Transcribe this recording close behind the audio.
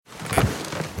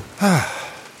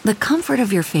The comfort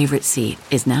of your favorite seat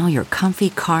is now your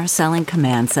comfy car selling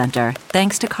command center,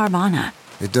 thanks to Carvana.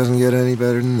 It doesn't get any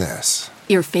better than this.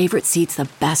 Your favorite seat's the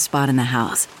best spot in the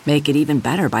house. Make it even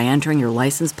better by entering your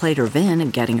license plate or VIN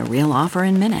and getting a real offer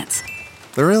in minutes.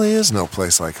 There really is no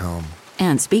place like home.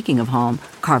 And speaking of home,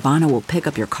 Carvana will pick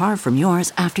up your car from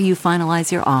yours after you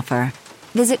finalize your offer.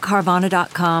 Visit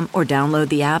Carvana.com or download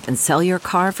the app and sell your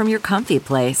car from your comfy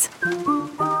place.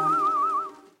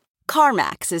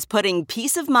 CarMax is putting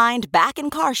peace of mind back in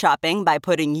car shopping by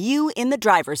putting you in the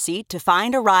driver's seat to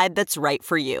find a ride that's right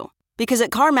for you. Because at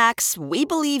CarMax, we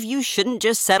believe you shouldn't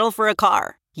just settle for a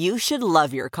car. You should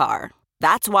love your car.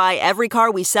 That's why every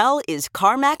car we sell is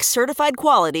CarMax certified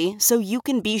quality, so you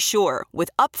can be sure with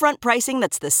upfront pricing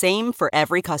that's the same for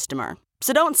every customer.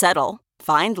 So don't settle.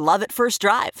 Find love at first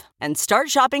drive and start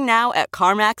shopping now at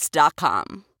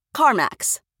CarMax.com.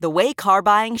 CarMax, the way car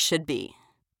buying should be.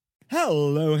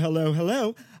 Hello, hello,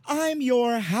 hello. I'm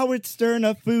your Howard Stern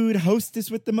of food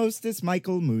hostess with the mostest,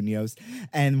 Michael Muñoz.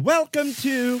 And welcome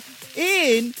to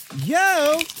In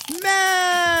Yo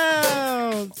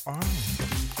Mouth.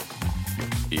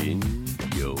 In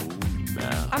Yo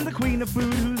Mouth. I'm the queen of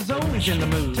food who's always in the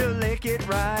mood to lick it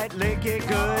right, lick it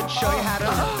good, show you how to.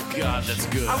 Oh, God, that's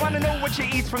good. I want to know what you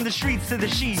eat from the streets to the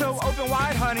sheets. So open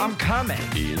wide, honey. I'm coming.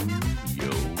 In Yo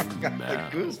Got the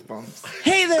Mouth. goosebumps.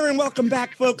 Hey there and welcome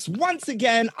back, folks. Once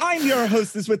again, I'm your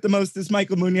hostess with the mostest,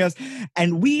 Michael Muñoz,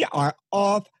 and we are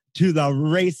off to the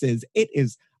races. It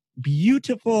is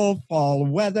beautiful fall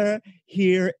weather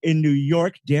here in New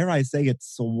York. Dare I say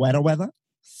it's sweater weather?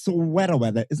 Sweater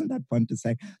weather. Isn't that fun to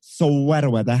say? Sweater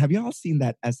weather. Have you all seen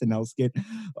that SNL skit?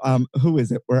 Who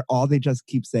is it? Where all they just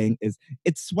keep saying is,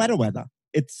 it's sweater weather.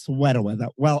 It's sweater weather.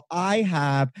 Well, I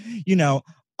have,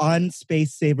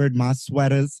 unspace savered my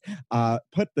sweaters,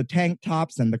 put the tank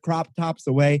tops and the crop tops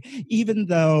away, even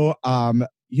though,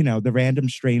 the random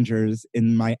strangers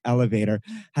in my elevator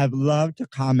have loved to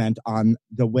comment on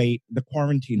the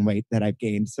quarantine weight that I've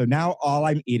gained. So now all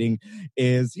I'm eating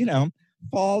is,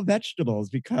 fall vegetables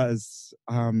because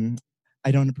I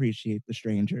don't appreciate the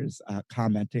strangers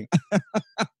commenting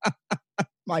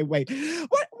my weight.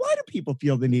 Why do people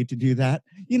feel the need to do that?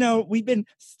 We've been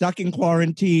stuck in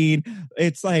quarantine.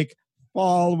 It's like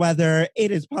fall weather.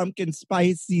 It is pumpkin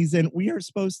spice season. We are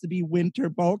supposed to be winter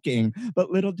bulking,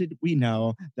 but little did we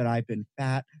know that I've been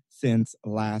fat since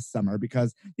last summer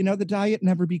because, the diet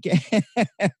never began.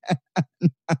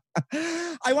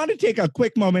 I want to take a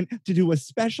quick moment to do a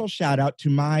special shout out to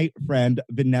my friend,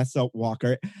 Vanessa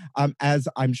Walker. As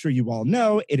I'm sure you all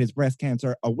know, it is Breast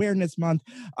Cancer Awareness Month.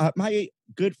 My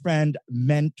good friend,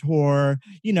 mentor,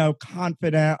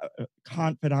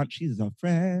 confidant. She's a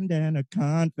friend and a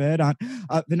confidant.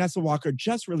 Vanessa Walker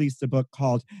just released a book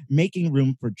called Making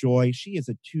Room for Joy. She is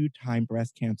a 2-time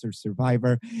breast cancer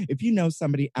survivor. If you know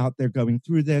somebody out there going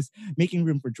through this, Making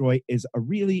Room for Joy is a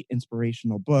really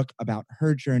inspirational book about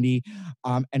her journey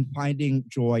and finding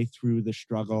joy through the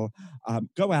struggle.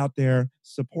 Go out there,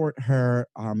 support her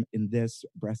in this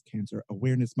Breast Cancer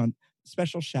Awareness Month.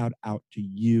 Special shout out to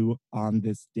you on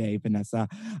this day, Vanessa.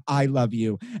 I love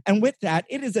you. And with that,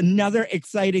 it is another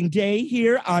exciting day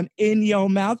here on In Yo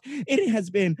Mouth. It has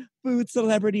been food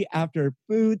celebrity after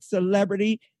food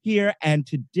celebrity here, and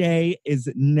today is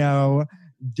no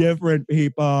different,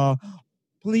 people.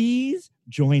 Please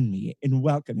join me in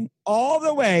welcoming all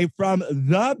the way from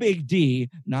the Big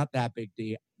D, not that Big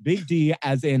D, Big D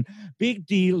as in Big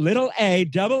D, little A,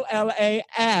 double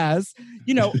L-A-S,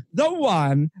 the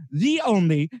one, the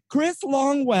only, Kris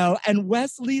Longwell and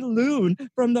Wesley Loon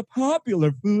from the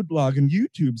popular food blog and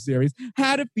YouTube series,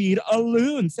 How to Feed a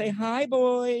Loon. Say hi,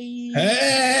 boys.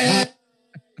 Hey!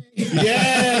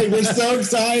 Yay, we're so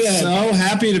excited. So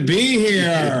happy to be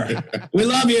here. We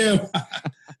love you.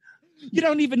 You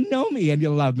don't even know me and you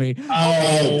love me.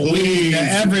 Oh, please.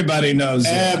 Everybody knows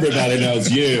you. Everybody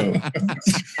knows you.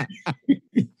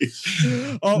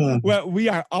 Well, we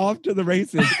are off to the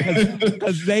races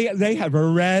because they have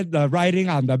read the writing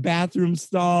on the bathroom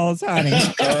stalls, honey.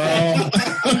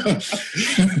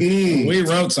 We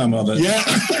wrote some of it. Yeah.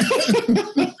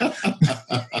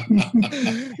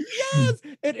 Yes,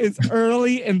 it is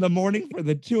early in the morning for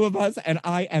the two of us, and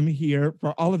I am here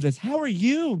for all of this. How are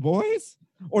you, boys?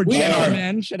 Or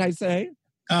gentlemen, should I say?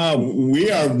 We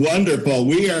are wonderful.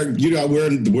 We are,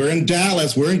 we're in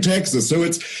Dallas, we're in Texas, so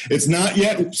it's not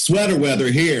yet sweater weather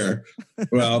here.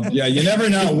 Well, yeah, you never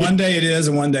know. One day it is,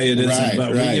 and one day it isn't.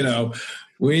 Right, but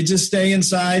we just stay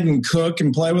inside and cook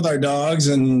and play with our dogs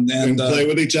and play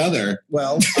with each other.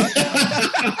 Well,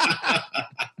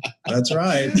 That's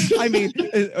right. I mean,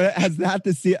 has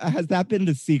that been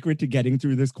the secret to getting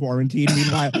through this quarantine?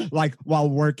 Meanwhile, like while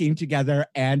working together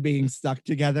and being stuck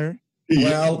together.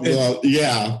 Well,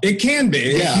 yeah, it can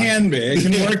be. Yeah. It can be. It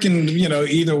can work in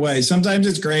either way. Sometimes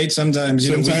it's great. Sometimes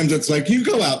it's like you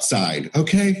go outside.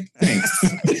 Okay, thanks,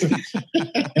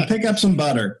 and pick up some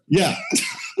butter. Yeah.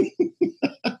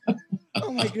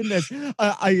 Oh my goodness.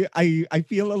 I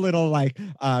feel a little like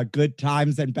good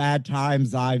times and bad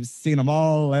times. I've seen them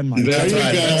all. And That's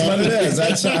right. That's what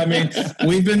it is.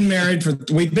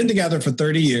 We've been together for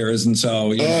 30 years. And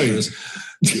so, there's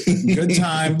good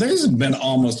time. There's been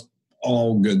almost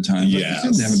all good times.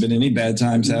 Yes. There haven't been any bad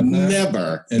times, have there?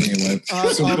 Never. Anyway.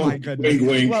 Oh my goodness. Wink,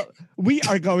 wink. Well, we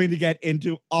are going to get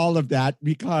into all of that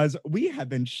because we have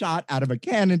been shot out of a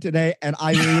cannon today, and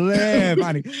I live,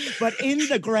 honey. But in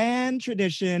the grand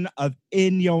tradition of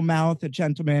In Your Mouth,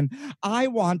 gentlemen, I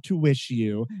want to wish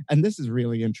you, and this is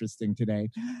really interesting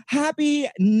today, Happy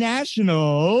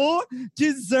National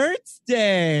Desserts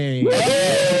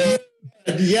Day.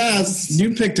 Yes.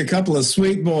 You picked a couple of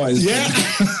sweet boys. Yeah.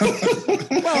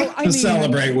 Well, to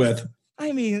celebrate with.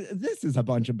 I mean, this is a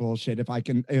bunch of bullshit if I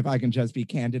can just be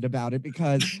candid about it,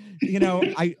 because,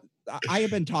 I have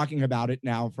been talking about it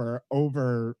now for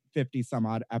over 50 some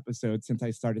odd episodes since I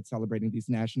started celebrating these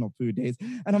National Food Days.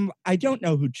 And I don't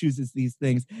know who chooses these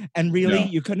things. And really,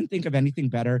 you couldn't think of anything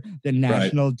better than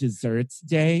National Desserts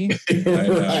Day.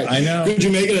 Right. I know. Could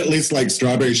you make it at least like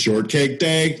Strawberry Shortcake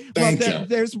Day? Thank you.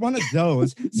 There's one of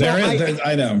those.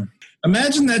 I know.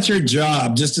 Imagine that's your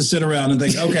job, just to sit around and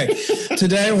think, okay,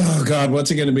 today, oh God,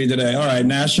 what's it going to be today? All right,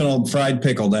 National Fried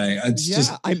Pickle Day.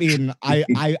 I mean,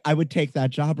 I would take that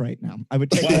job right now. I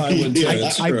would take. Well, I would too.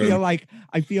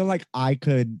 I feel like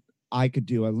I could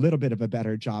do a little bit of a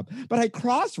better job, but I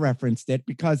cross-referenced it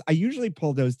because I usually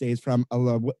pull those days from a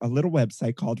little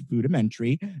website called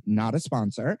Foodimentary, not a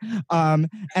sponsor. And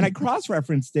I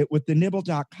cross-referenced it with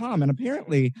thenibble.com. And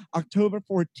apparently October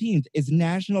 14th is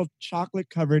National Chocolate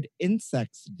Covered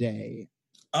Insects Day.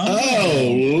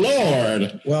 Oh,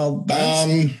 Lord. Well,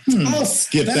 I'll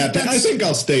skip that day. I think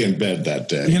I'll stay in bed that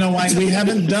day. You know why? We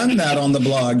haven't done that on the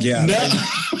blog yet.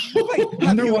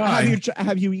 Wait,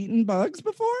 have you eaten bugs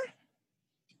before?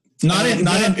 Not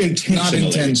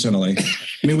intentionally.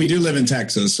 I mean, we do live in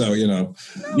Texas, so we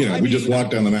just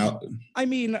walk down the mountain. I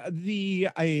mean,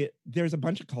 there's a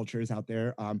bunch of cultures out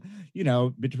there,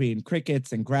 between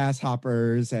crickets and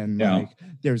grasshoppers and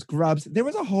there's grubs. There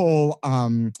was a whole,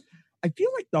 I feel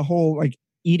like the whole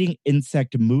eating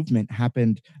insect movement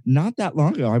happened not that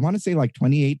long ago. I want to say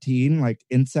 2018,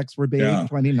 insects were big.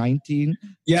 2019.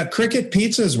 Yeah, cricket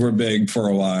pizzas were big for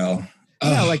a while.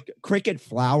 Yeah, cricket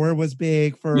flour was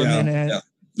big for a minute.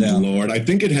 Yeah. Lord, I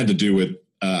think it had to do with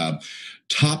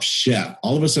Top Chef.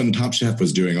 All of a sudden, Top Chef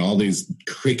was doing all these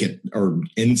cricket or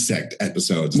insect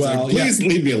episodes. Please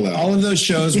leave me alone. All of those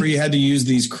shows where you had to use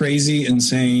these crazy,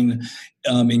 insane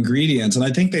ingredients, and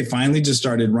I think they finally just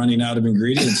started running out of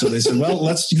ingredients. So they said, "Well,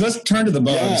 let's turn to the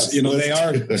bugs." Yes, they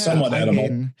are somewhat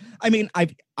edible. I mean,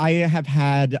 I have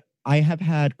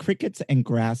had crickets and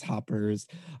grasshoppers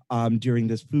during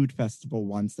this food festival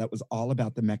once that was all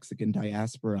about the Mexican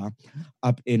diaspora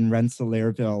up in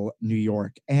Rensselaerville, New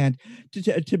York. And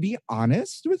to be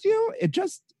honest with you,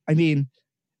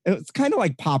 it's kind of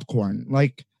like popcorn.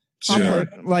 Popcorn,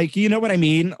 sure. You know what I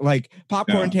mean?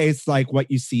 Popcorn tastes like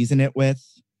what you season it with.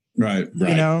 Right.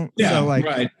 Yeah. So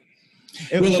right.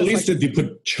 Well, at least if you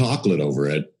put chocolate over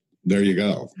it, there you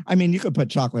go. I mean, you could put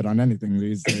chocolate on anything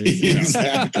these days.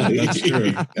 Exactly. That's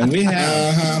true. And we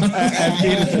have.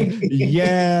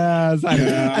 Yes.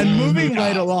 And moving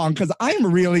right along, because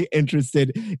I'm really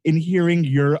interested in hearing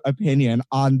your opinion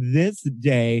on this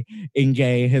day in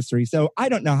gay history. So I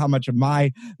don't know how much of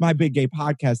my big gay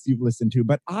podcast you've listened to,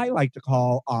 but I like to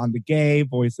call on the gay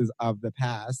voices of the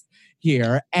past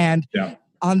here. And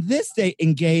on this day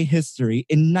in gay history,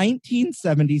 in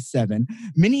 1977,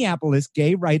 Minneapolis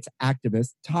gay rights activist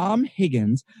Tom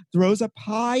Higgins throws a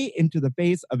pie into the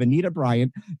face of Anita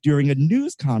Bryant during a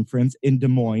news conference in Des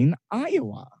Moines,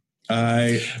 Iowa.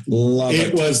 I love it.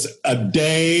 It was a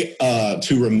day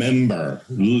to remember.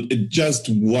 Just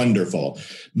wonderful.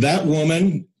 That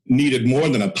woman needed more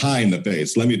than a pie in the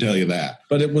face, let me tell you that.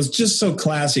 But it was just so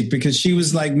classic because she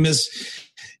was like Miss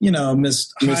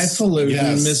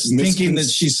highfalutin, Miss thinking that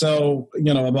she's so,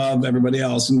 above everybody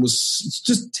else, and was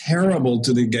just terrible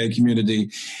to the gay community.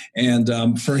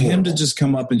 And for him to just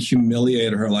come up and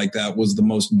humiliate her like that was the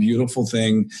most beautiful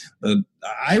thing.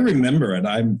 I remember it.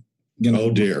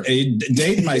 Oh dear.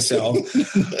 Date myself.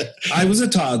 I was a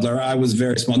toddler. I was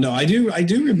very small. No, I do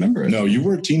remember it. No, you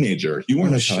were a teenager. You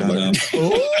weren't a toddler.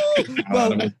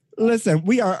 Listen,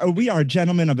 we are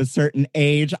gentlemen of a certain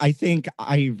age. I think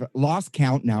I've lost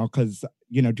count now because,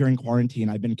 during quarantine,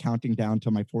 I've been counting down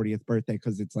to my 40th birthday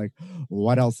because it's like,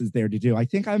 what else is there to do? I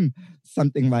think I'm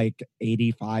something like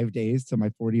 85 days to my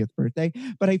 40th birthday.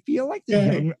 But I feel like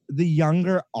the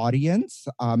younger audience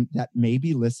that may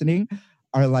be listening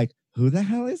are like, who the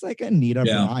hell is like Anita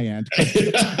Bryant?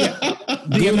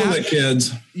 The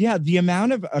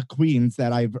amount of queens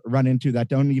that I've run into that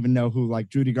don't even know who like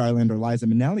Judy Garland or Liza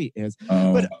Minnelli is.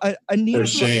 But Anita, for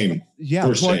shame.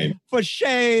 For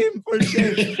shame.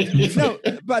 No,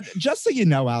 but just so you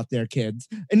know out there, kids,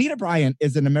 Anita Bryant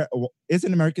is an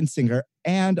American singer,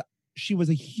 and she was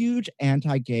a huge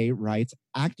anti-gay rights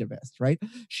activist, right?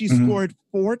 She scored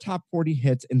 4 top 40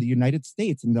 hits in the United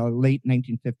States in the late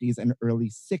 1950s and early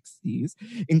 60s,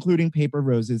 including Paper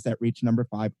Roses that reached number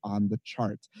 5 on the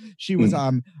charts. She was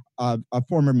a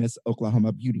former Miss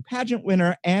Oklahoma beauty pageant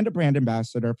winner and a brand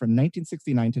ambassador from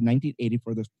 1969 to 1980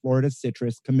 for the Florida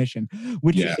Citrus Commission,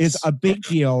 which is a big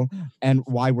deal. And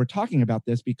why we're talking about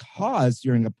this, because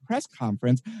during a press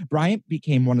conference, Bryant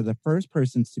became one of the first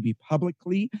persons to be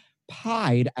publicly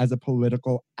pied as a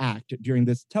political act during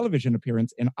this television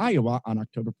appearance in Iowa on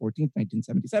October 14th,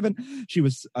 1977. She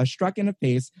was struck in the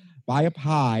face by a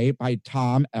pie by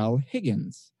Tom L.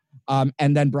 Higgins.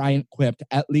 And then Bryant quipped,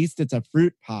 "At least it's a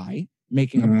fruit pie,"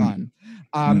 making a pun.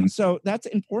 So that's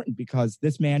important because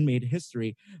this man made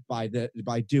history by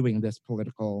doing this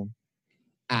political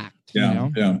act.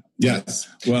 Yes.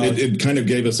 Well, it kind of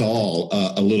gave us all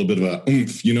a little bit of a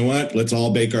oomph. You know what? Let's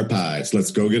all bake our pies.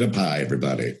 Let's go get a pie,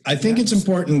 everybody. I think it's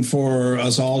important for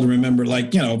us all to remember,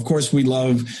 of course we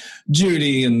love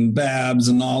Judy and Babs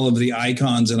and all of the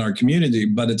icons in our community,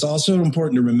 but it's also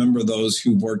important to remember those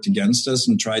who worked against us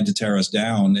and tried to tear us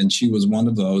down. And she was one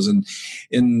of those. And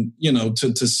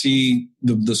to see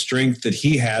the strength that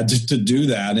he had to do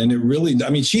that. And it really,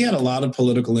 she had a lot of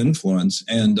political influence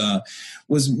and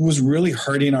was really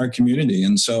hurting our community.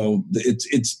 And so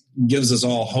it gives us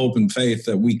all hope and faith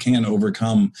that we can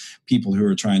overcome people who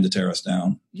are trying to tear us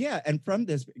down. Yeah, and from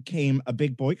this came a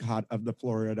big boycott of the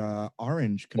Florida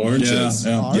Oranges.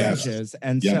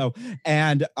 And so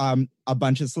a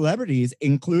bunch of celebrities,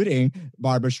 including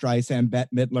Barbara Streisand, Bette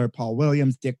Midler, Paul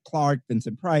Williams, Dick Clark,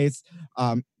 Vincent Price,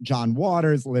 John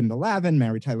Waters, Linda Lavin,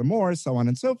 Mary Tyler Moore, so on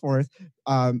and so forth,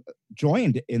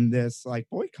 joined in this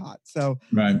boycott. So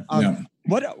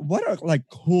what are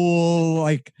cool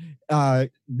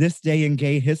this day in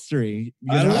gay history?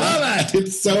 I love it.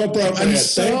 It's so appropriate. I'm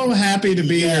so happy to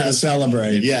be here to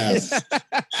celebrate. Yes.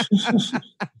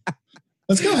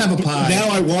 Let's go have a pie. Now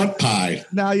I want pie.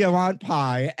 Now you want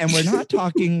pie. And we're not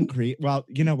talking well,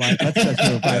 you know what? Let's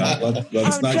just move right on.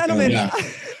 Let's not gentlemen.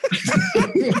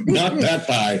 Not that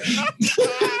pie.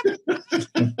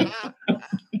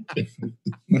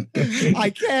 I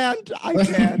can't.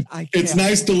 It's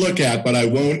nice to look at, but I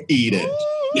won't eat it.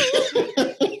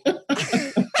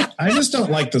 I just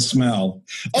don't like the smell.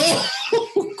 Oh,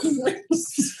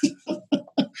 Kris.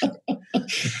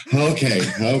 Okay.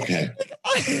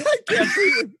 I can't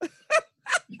breathe.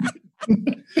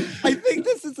 I think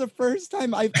this is the first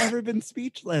time I've ever been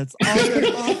speechless on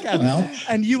this podcast. Well,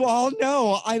 and you all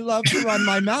know I love to run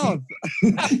my mouth.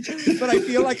 But I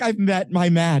feel like I've met my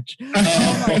match.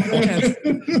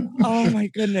 Oh my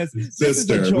goodness.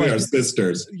 Sister. We are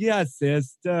sisters. Yes,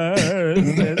 sisters.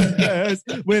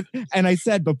 And I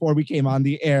said before we came on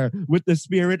the air, with the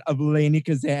spirit of Lainey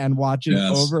Kazan watching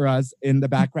over us in the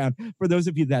background. For those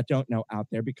of you that don't know out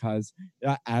there, because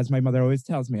as my mother always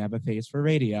tells me, I have a face for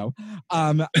radio.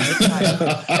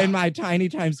 In my tiny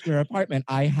Times Square apartment,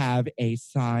 I have a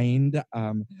signed,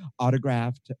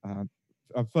 autographed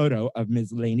a photo of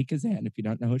Ms. Lainey Kazan. If you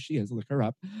don't know who she is, look her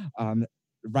up.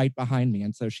 Right behind me,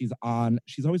 and so she's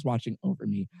always watching over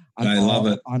me. Love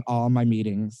it on all my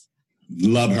meetings.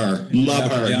 Love her.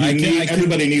 Yeah,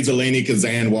 everybody needs a Lainey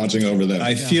Kazan watching over them.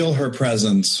 I feel her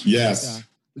presence. Yes. Yeah.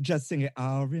 Just sing it.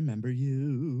 I'll remember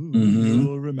you. Mm-hmm.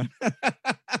 You'll remember.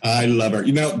 I love her.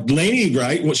 Lainey,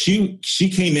 right? Well, she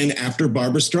came in after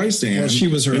Barbara Streisand. Well, she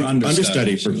was her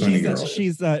understudy for Funny Girl.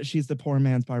 She's the poor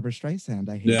man's Barbara Streisand.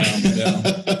 I hate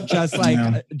that.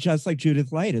 Just like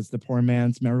Judith Light is the poor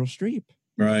man's Meryl Streep.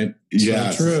 Right.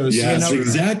 Yes. So true. Yes,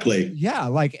 exactly. Yeah.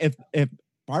 Like if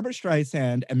Barbara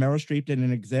Streisand and Meryl Streep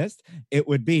didn't exist, it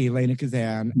would be Lainey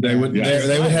Kazan. They would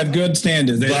have good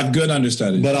standards. They have good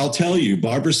understudies. But I'll tell you,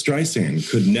 Barbara Streisand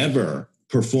could never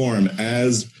perform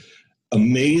as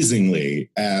amazingly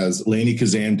as Lainey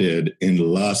Kazan did in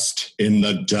Lust in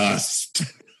the Dust.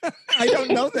 I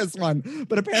don't know this one,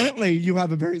 but apparently you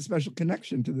have a very special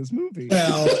connection to this movie.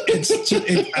 Well,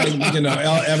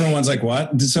 everyone's like,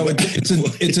 what? So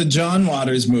it's a John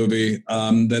Waters movie.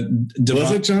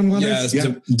 Was it John Waters? Yes,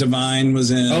 Divine was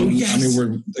in. Oh, yes. I mean,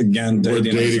 we're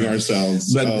dating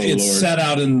ourselves. But it's set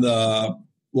out in the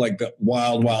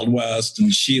wild west,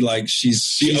 and she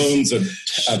owns a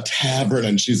tavern,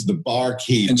 and she's the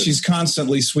barkeep, and she's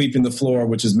constantly sweeping the floor,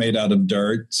 which is made out of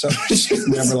dirt, so she's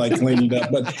never cleaning it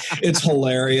up. But it's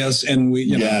hilarious, and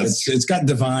it's got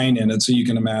Divine in it, so you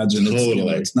can imagine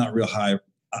it's not real highbrow.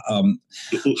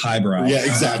 Yeah,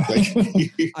 exactly.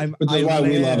 Which is why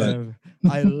we love it.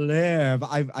 I live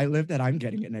that I'm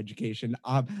getting an education.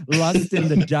 Lust in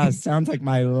the Dust sounds like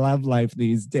my love life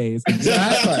these days.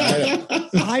 Exactly.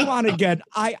 I want to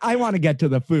get to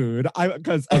the food.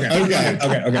 Okay.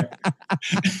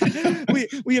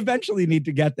 We eventually need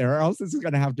to get there, or else this is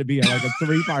going to have to be a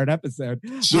 3-part episode.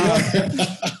 Sure.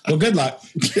 Well, good luck.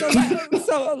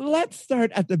 So let's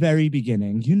start at the very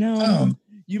beginning.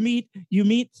 You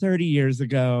meet 30 years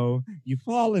ago, you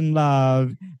fall in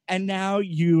love, and now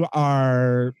you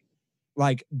are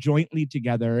jointly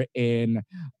together in,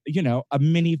 a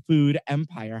mini food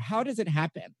empire. How does it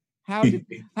happen? How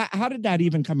did that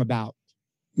even come about?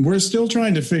 We're still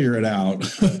trying to figure it out,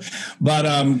 but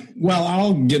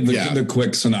I'll give the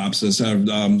quick synopsis of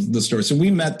the story. So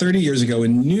we met 30 years ago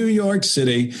in New York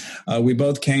City. We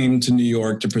both came to New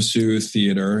York to pursue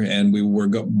theater, and we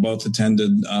both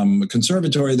attended a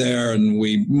conservatory there, and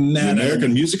we met the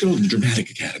American Musical and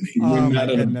Dramatic Academy. Oh my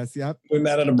goodness! Yep. We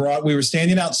met at a broad. We were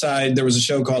standing outside. There was a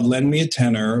show called "Lend Me a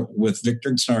Tenor" with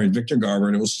Victor Garber,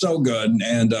 and it was so good.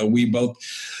 And we both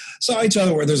saw each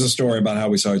other. Where there's a story about how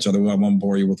we saw each other. I won't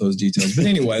bore you with those details. But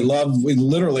anyway,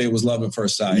 it was love at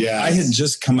first sight. Yes. I had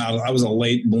just come out. I was a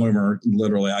late bloomer.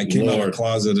 Literally, I came out of the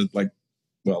closet at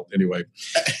anyway.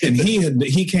 And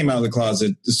he came out of the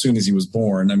closet as soon as he was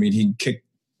born. I mean, he kicked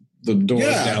the door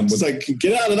down. It's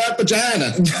get out of that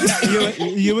vagina.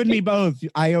 you and me both.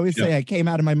 I always say I came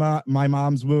out of my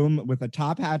mom's womb with a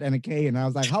top hat and a cane, and I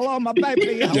was like, "Hello, my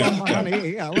baby. Hello, my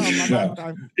honey. Hello, my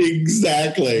lifetime."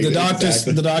 Exactly.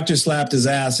 The doctor slapped his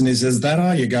ass, and he says, "Is that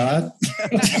all you got?"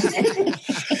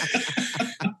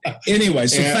 Anyway,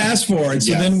 so fast forward.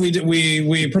 So then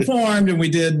we performed, and we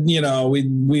did,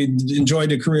 we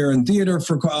enjoyed a career in theater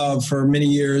for many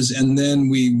years, and then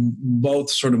we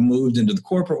both sort of moved into the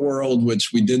corporate world,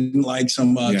 which we didn't like so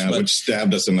much. Yeah, which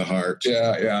stabbed us in the heart.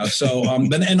 Yeah. So,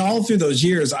 and all through those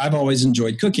years, I've always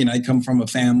enjoyed cooking. I come from a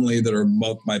family that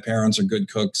both my parents are good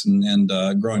cooks, and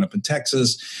growing up in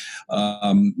Texas,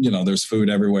 there's food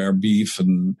everywhere, beef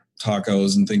and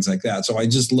tacos and things like that. So I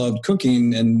just loved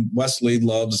cooking, and Wesley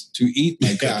loves to eat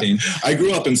my cooking. I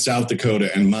grew up in South Dakota,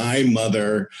 and my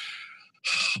mother,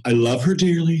 I love her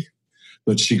dearly,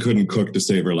 but she couldn't cook to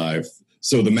save her life.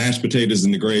 So the mashed potatoes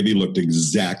and the gravy looked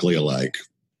exactly alike.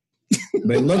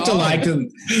 They looked alike, and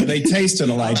they tasted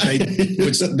alike.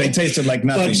 They tasted like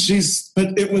nothing.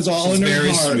 But it was all in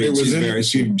her heart. Sweet. It was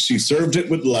she served it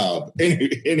with love.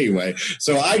 Anyway,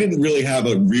 so I didn't really have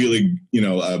a really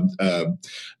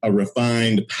a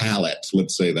refined palate.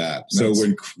 Let's say that. So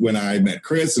when I met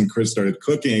Kris and Kris started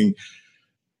cooking,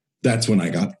 that's when I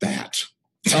got fat.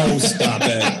 Oh, stop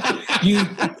it! You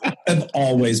have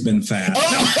always been fat.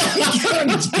 I'm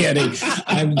just kidding.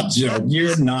 I'm joking.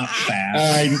 You're not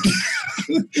fat.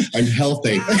 I'm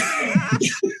healthy.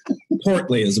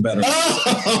 Portly is better.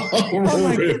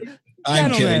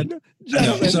 I'm kidding.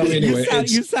 Gentlemen, so anyway,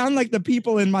 you sound like the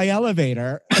people in my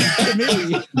elevator to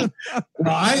me.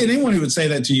 Anyone who would say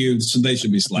that to you, they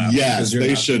should be slapped. Yes,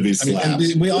 they should be slapped.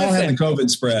 We all had the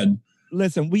COVID spread.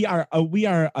 Listen, we are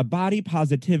a body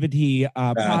positivity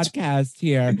podcast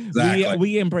here. Exactly.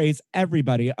 We embrace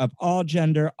everybody of all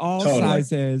gender, all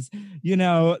sizes.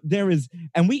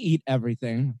 And we eat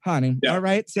everything, honey. Yeah. All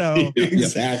right, so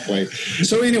exactly.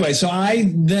 So anyway, this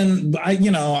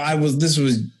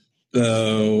was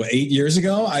 8 years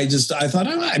ago. I thought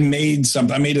I made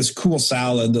something. I made this cool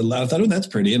salad. I thought, that's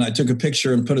pretty. And I took a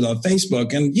picture and put it on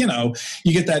Facebook. And,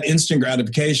 you get that instant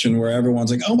gratification where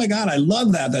everyone's like, oh my God, I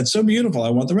love that. That's so beautiful. I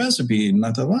want the recipe. And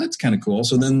I thought, well, that's kind of cool.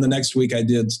 So then the next week I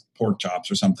did pork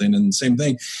chops or something, and same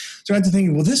thing. So I had to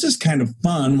think, well, this is kind of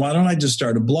fun. Why don't I just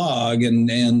start a blog and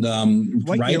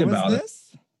write about it?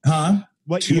 Huh?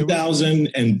 What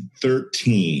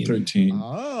 2013. 13.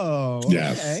 Oh,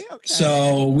 yeah. Okay.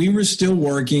 So we were still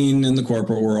working in the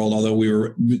corporate world, although we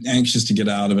were anxious to get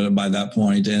out of it by that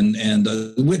point. And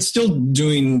we're still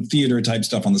doing theater type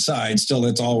stuff on the side. Still,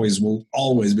 will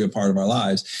always be a part of our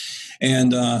lives.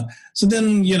 And so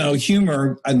then,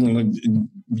 humor, I don't know,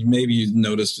 maybe you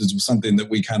noticed is something that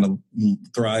we kind of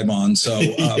thrive on. So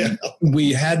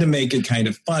we had to make it kind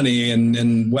of funny.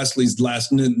 And Wesley's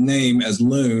last name as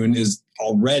Loon is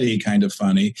already kind of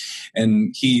funny.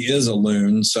 And he is a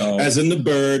loon. So as in the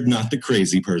bird, not the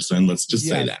crazy person. Let's just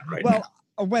say that right now.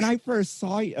 When I first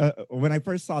saw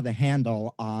the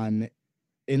handle on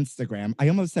Instagram, I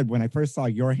almost said when I first saw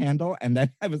your handle, and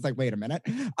then I was like, wait a minute.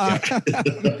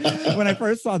 When I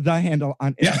first saw the handle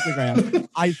on Instagram,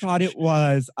 I thought it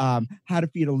was How to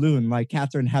Feed a Loon, like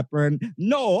Katharine Hepburn.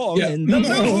 Norman, the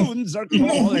loons are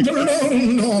calling.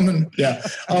 Norman. Yeah.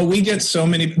 We get so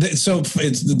many. So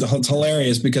it's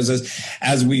hilarious because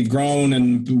as we've grown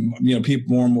and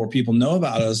more and more people know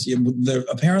about us,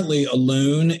 apparently a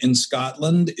loon in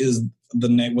Scotland is the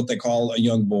name, what they call a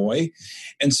young boy.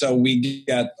 And so we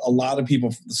get a lot of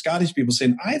people, the Scottish people,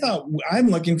 saying, I'm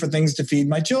looking for things to feed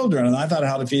my children. And I thought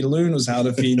How to Feed a Loon was how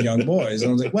to feed young boys.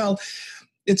 And I was like, well,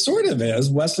 it sort of is.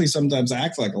 Wesley sometimes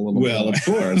acts like a little bit. Well, of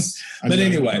course. But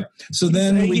anyway, so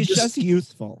then he's just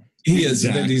youthful. He is.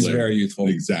 Exactly. He's very youthful.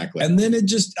 Exactly. And then it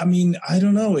just, I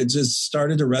don't know. It just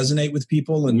started to resonate with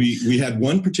people. And we had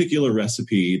one particular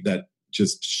recipe that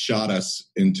just shot us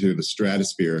into the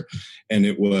stratosphere, and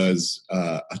it was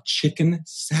a chicken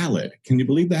salad. Can you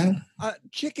believe that?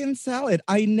 Chicken salad.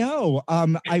 I know.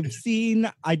 I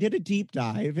did a deep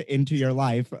dive into your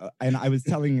life, and I was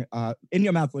telling In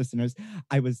Your Mouth listeners,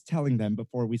 I was telling them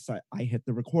before I hit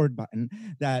the record button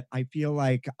that I feel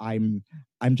like I'm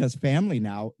just family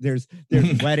now. There's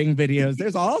wedding videos.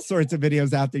 There's all sorts of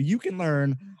videos out there. You can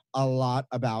learn a lot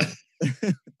about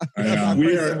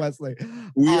Wesley.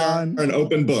 We are an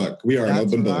open book. We are an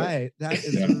open book. Right. That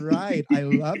is right. I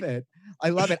love it.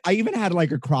 I even had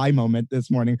like a cry moment this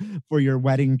morning for your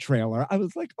wedding trailer. I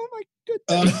was like, oh my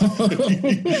goodness.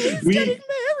 He's getting married.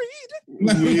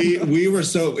 we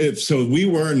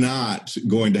were not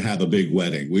going to have a big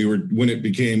wedding. We were when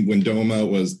Doma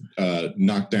was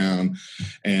knocked down,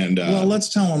 and well, let's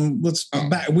tell them.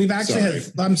 We've actually had.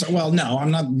 I'm sorry. Well, no,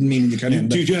 I'm not meaning to cut in.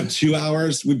 Dude, you have 2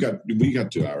 hours. We got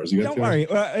 2 hours. Don't worry.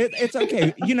 It's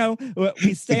okay.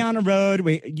 We stay on a road.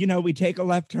 We take a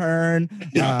left turn.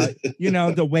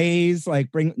 The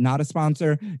Waze bring not a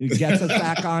sponsor. It gets us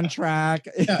back on track.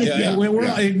 Yeah.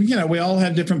 We all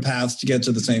have different paths to get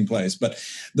to the same place, but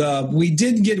we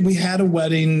had a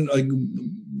wedding.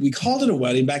 We called it a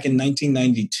wedding back in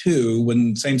 1992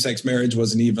 when same-sex marriage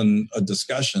wasn't even a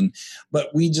discussion,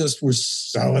 but we just were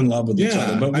so in love with each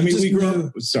other. But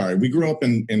we grew up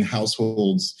in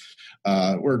households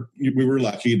where we were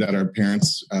lucky that our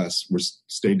parents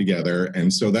stayed together,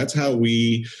 and so that's how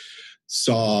we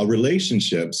saw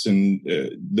relationships. And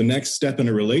the next step in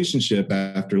a relationship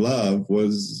after love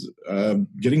was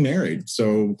getting married.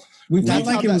 So we felt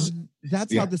like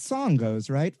that's how the song goes,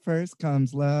 right? First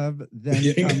comes love,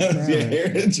 then comes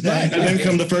marriage. And then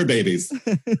come the fur babies.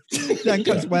 Then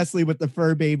comes Wesley with the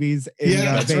fur babies.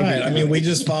 That's right. We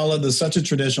just followed such a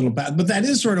traditional path. But that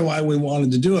is sort of why we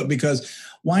wanted to do it, because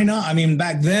why not?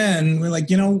 Back then we're like,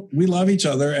 we love each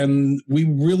other, and we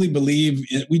really believe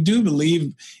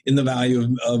in the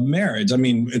value of marriage.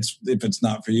 If it's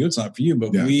not for you, it's not for you.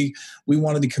 But we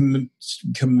wanted to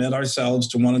commit ourselves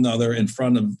to one another in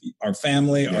front of our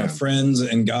family, our friends,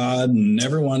 and God, and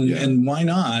everyone. Yeah. And why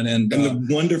not? And the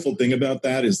wonderful thing about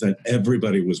that is that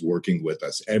everybody was working with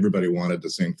us. Everybody wanted the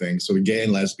same thing. So the Gay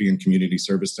and Lesbian Community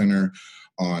Service Center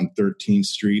on 13th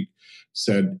Street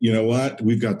said, you know what,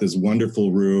 we've got this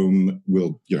wonderful room.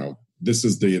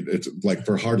 It's like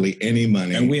for hardly any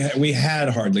money. And we had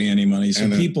hardly any money.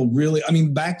 So people really,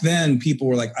 back then people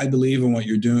were like, I believe in what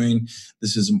you're doing.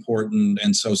 This is important.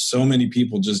 And so many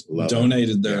people just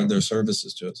donated their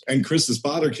services to us. And Kris's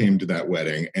father came to that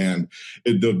wedding. And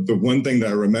the one thing that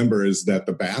I remember is that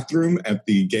the bathroom at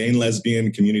the Gay and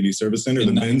Lesbian Community Service Center,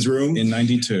 the men's room in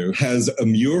 92, has a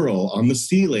mural on the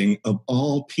ceiling of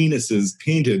all penises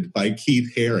painted by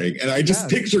Keith Haring. And I just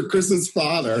picture Kris's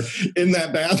father in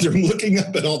that bathroom looking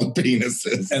up at all the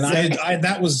penises. And I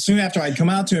that was soon after I'd come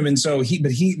out to him. And so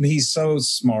he's so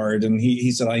smart. And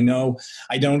he said, I know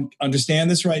I don't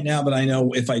understand this right now, but I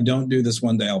know if I don't do this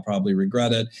one day, I'll probably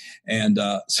regret it. And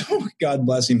so God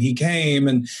bless him. He came,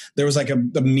 and there was like a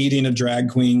meeting of drag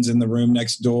queens in the room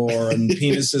next door and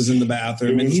penises in the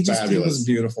bathroom. And it was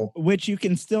beautiful. Which you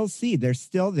can still see. They're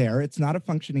still there. It's not a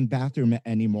functioning bathroom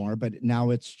anymore, but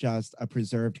now it's just a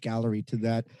preserved gallery to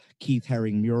that Keith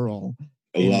Haring mural.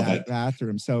 In that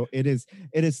bathroom. So it is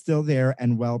still there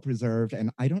and well preserved.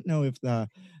 And I don't know if the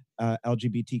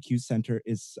LGBTQ center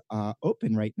is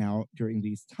open right now during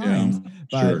these times.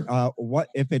 But what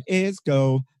if it is?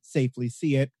 Go safely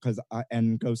see it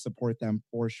and go support them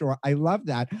for sure. I love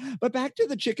that. But back to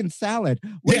the chicken salad.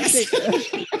 What do you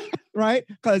think? Right?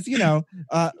 Because,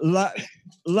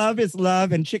 love is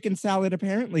love, and chicken salad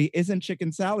apparently isn't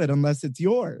chicken salad unless it's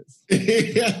yours.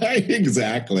 Yeah,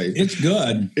 exactly. It's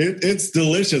good. It's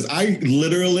delicious. I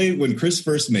literally, when Kris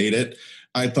first made it,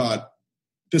 I thought,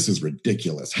 this is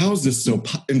ridiculous. How is this so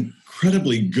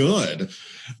incredibly good?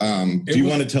 Do you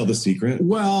want to tell the secret?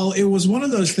 Well, it was one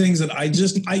of those things that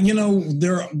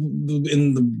there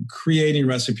in the creating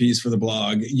recipes for the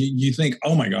blog, you think,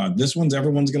 oh my God,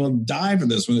 everyone's going to die for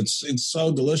this one. It's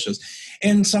so delicious.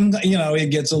 And it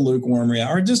gets a lukewarm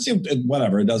reaction, or just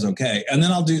whatever, it does okay. And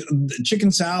then I'll do chicken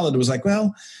salad. It was like,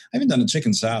 well, I haven't done a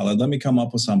chicken salad. Let me come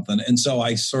up with something. And so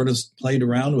I sort of played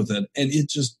around with it, and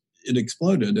it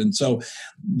exploded. And so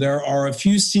there are a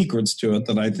few secrets to it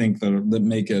that I think that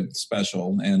make it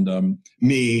special. And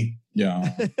me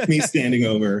standing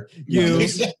over you,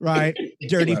 right?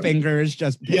 Dirty fingers,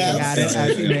 just picking at it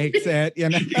as he makes it.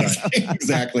 Right.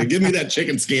 Exactly. Give me that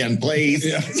chicken skin, please.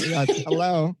 Yes.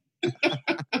 Hello.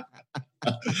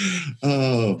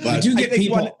 But you get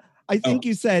people. I think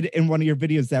you said in one of your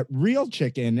videos that real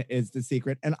chicken is the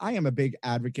secret, and I am a big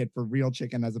advocate for real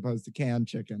chicken as opposed to canned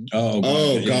chicken.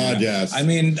 God, yes. I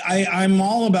mean, I'm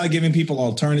all about giving people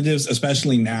alternatives,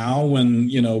 especially now when,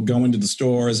 going to the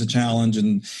store is a challenge,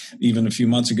 and even a few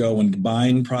months ago when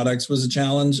buying products was a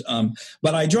challenge.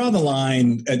 But I draw the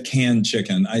line at canned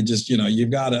chicken. I just,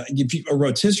 you've got to, a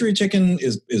rotisserie chicken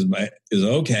is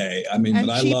okay. I mean, and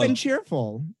but cheap I love and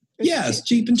cheerful. Yes,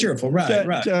 cheap and cheerful,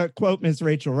 right. To quote Miss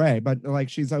Rachel Ray, but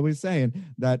like she's always saying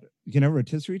that,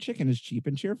 rotisserie chicken is cheap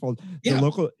and cheerful. The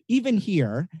local, even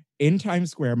here in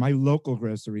Times Square, my local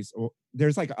groceries,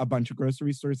 there's like a bunch of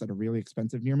grocery stores that are really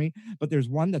expensive near me, but there's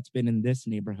one that's been in this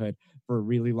neighborhood for a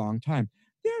really long time.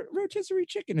 Their rotisserie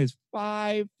chicken is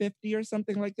 $5.50 or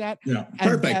something like that. Yeah,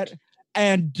 perfect.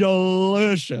 And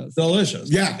delicious.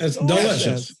 Delicious. Yeah, it's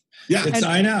delicious. Yeah,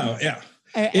 I know. Yeah.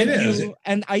 It is.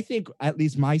 And I think at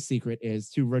least my secret is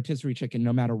to rotisserie chicken,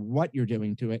 no matter what you're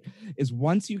doing to it, is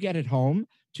once you get it home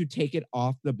to take it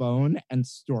off the bone and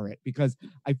store it. Because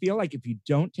I feel like if you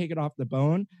don't take it off the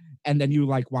bone and then you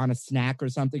want a snack or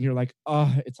something, you're like,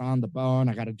 oh, it's on the bone.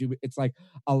 I got to do it. It's like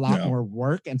a lot more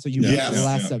work. And so you make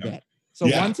less of it. So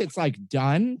once it's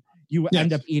done, you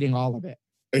end up eating all of it.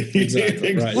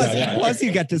 Exactly. Right. Plus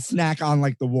you get to snack on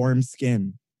the warm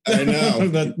skin. I know.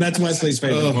 That's Wesley's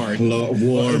favorite part.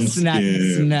 Warm skin.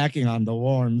 Snacking on the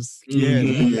warm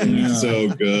skin. So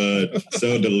good.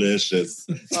 So delicious.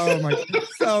 Oh my.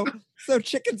 So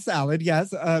chicken salad,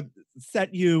 yes.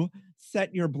 Set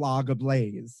your blog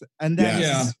ablaze. And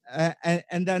then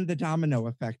and then the domino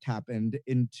effect happened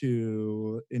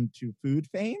into food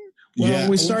fame. Well,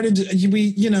 we started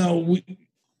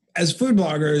as food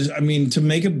bloggers,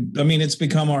 it's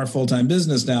become our full-time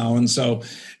business now. And so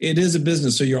it is a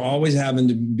business. So you're always having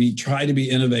to try to be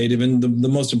innovative. And the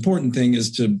most important thing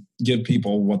is to give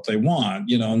people what they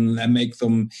want, and make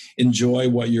them enjoy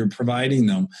what you're providing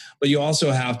them. But you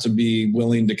also have to be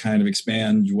willing to kind of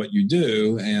expand what you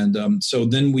do. And so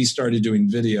then we started doing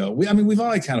video. We've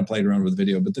always kind of played around with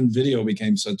video, but then video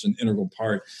became such an integral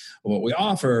part of what we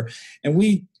offer. And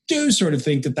we do sort of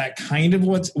think that kind of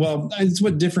it's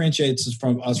what differentiates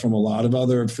us from a lot of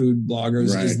other food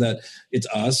bloggers, is that it's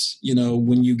us.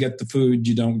 When you get the food,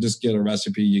 you don't just get a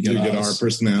recipe, you get our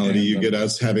personality, you get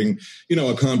us having,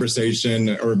 a conversation,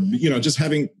 or, just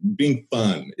being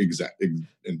fun. Exactly.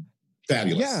 And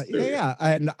fabulous. Yeah.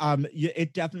 And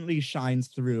it definitely shines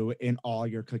through in all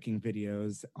your cooking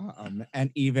videos.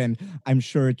 And even, I'm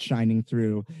sure it's shining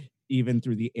through even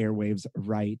through the airwaves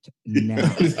right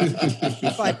now.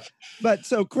 but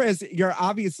so Kris, you're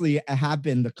obviously have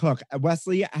been the cook.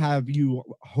 Wesley, have you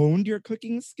honed your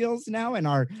cooking skills now? And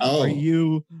are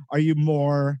you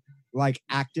more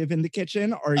active in the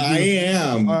kitchen? Or I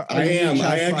am. I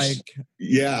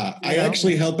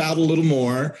actually help out a little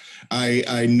more.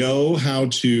 I know how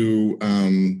to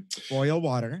boil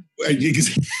water.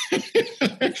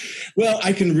 Well,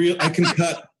 I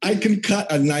can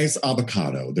cut a nice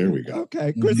avocado. There we go.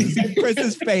 Okay.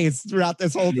 Chris's face throughout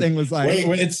this whole thing was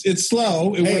it's slow.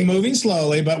 We're moving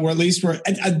slowly, but we're just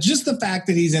the fact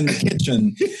that he's in the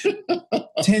kitchen.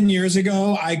 10 years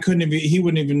ago, he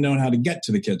wouldn't even known how to get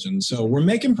to the kitchen. So we're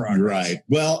making progress. Right.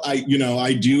 Well,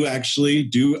 I do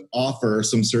offer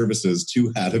some services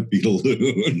to How to Beat a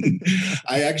Loon.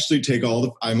 I actually take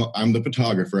I'm the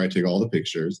photographer. I take all the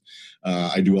pictures.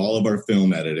 I do all of our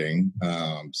film editing.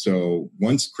 So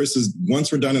once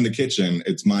we're done in the kitchen,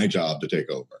 it's my job to take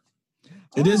over.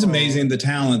 It is amazing the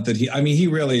talent that he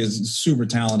really is super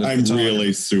talented. I'm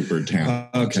really super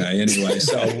talented. Okay. Anyway,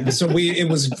 it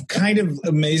was kind of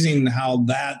amazing how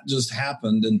that just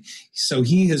happened. And so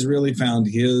he has really found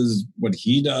what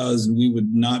he does, and we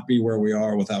would not be where we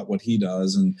are without what he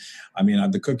does. And I mean,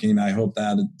 the cooking, I hope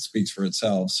that it speaks for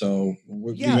itself. So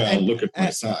look at my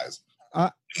size.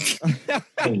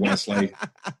 Wesley,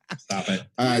 stop it.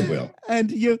 I will.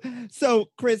 So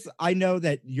Kris, I know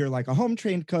that you're like a home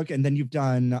trained cook, and then you've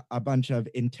done a bunch of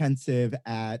intensive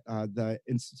at the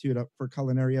Institute for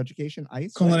Culinary Education,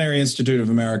 ICE. Culinary Institute of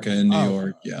America in New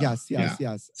York. Yeah.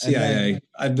 Yes. CIA.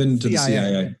 I've been to the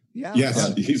CIA. Yeah.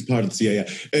 Yes, he's part of the CIA.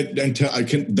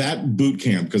 That boot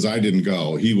camp, because I didn't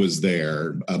go, he was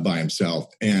there by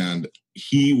himself, and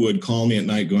he would call me at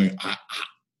night going,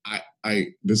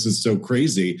 this is so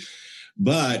crazy.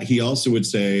 But he also would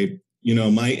say,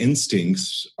 my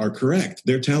instincts are correct.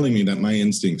 They're telling me that my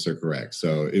instincts are correct.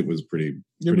 So it was pretty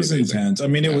intense. I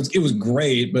mean, it was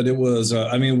great, but it was,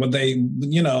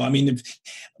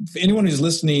 if anyone who's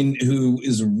listening who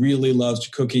really loves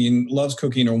cooking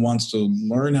or wants to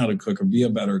learn how to cook or be a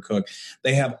better cook,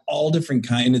 they have all different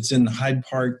kinds. And it's in Hyde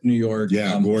Park, New York.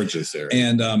 Yeah, gorgeous area.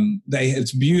 And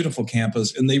it's beautiful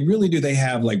campus. And they really do. They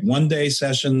have like 1-day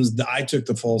sessions. I took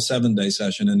the full 7-day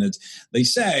session, and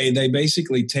they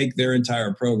basically take their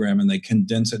entire program and they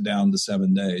condense it down to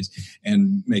 7 days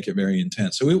and make it very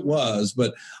intense. So it was,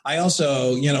 but I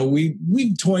also,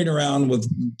 we toyed around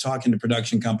with talking to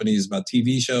production companies about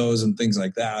TV shows and things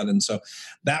like that. And so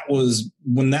that was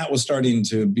when that was starting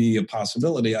to be a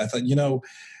possibility. I thought,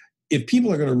 if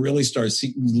people are going to really start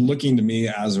looking to me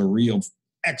as a real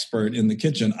expert in the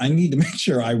kitchen, I need to make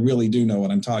sure I really do know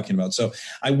what I'm talking about. So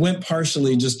I went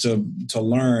partially just to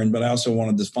learn, but I also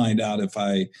wanted to find out if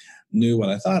I knew what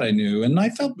I thought I knew. And I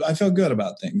felt good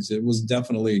about things. It was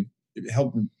definitely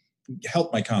help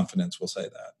my confidence. We'll say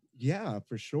that. Yeah,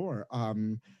 for sure.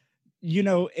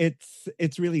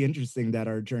 It's really interesting that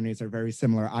our journeys are very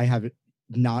similar. I have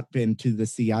not been to the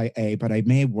CIA, but I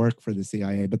may work for the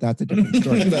CIA, but that's a different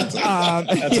story. That's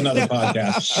another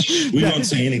podcast. We won't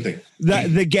say anything.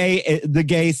 The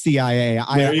gay CIA.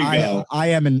 There you go. I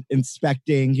am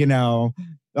inspecting,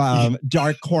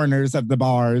 dark corners of the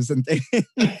bars and things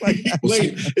like that.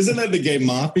 Wait, isn't that the gay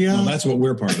mafia? Well, that's what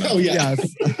we're part of. Oh, yeah.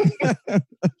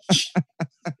 Yes.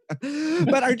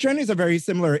 But our journeys are very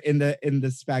similar in the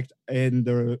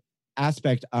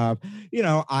aspect of,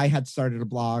 I had started a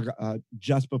blog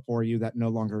just before you that no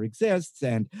longer exists,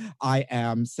 and I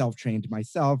am self-trained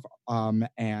myself.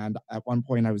 And at one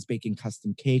point I was baking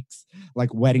custom cakes,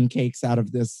 like wedding cakes out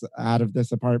of this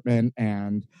apartment,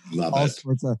 and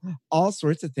all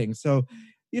sorts of things. So,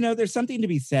 there's something to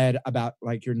be said about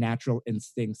like your natural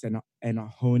instincts and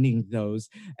honing those.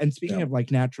 And speaking of like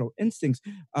natural instincts,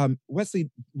 Wesley,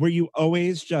 were you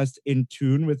always just in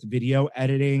tune with video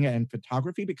editing and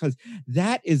photography? Because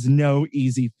that is no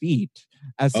easy feat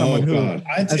as someone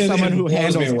who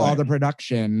handles all the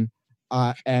production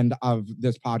and of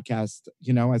this podcast,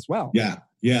 as well. Yeah.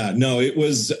 No, it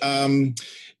was,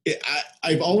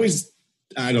 I've always,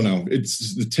 I don't know.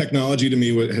 It's the technology to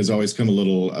me has always come a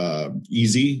little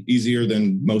easier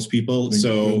than most people.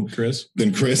 Than Kris.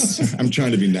 I'm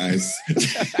trying to be nice.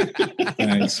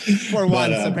 Thanks. For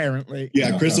once, apparently.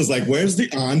 Yeah, Kris was like, "Where's the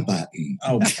on button?"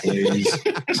 Oh, please.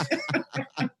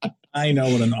 I know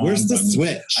what an on Where's the button.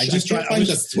 Switch? I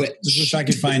wish I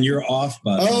could find your off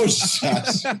button. Oh,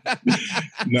 shush.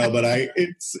 No, but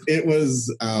it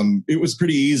was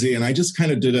pretty easy, and I just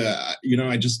kind of did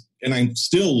and I'm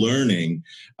still learning.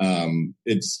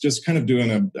 It's just kind of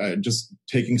doing just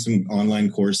taking some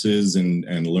online courses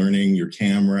and learning your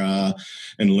camera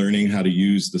and learning how to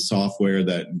use the software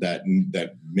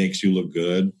that makes you look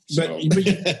good. But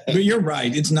you're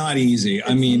right. It's not easy.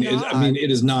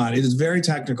 It is not. It is very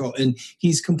technical, and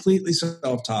he's completely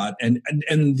self-taught. And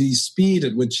the speed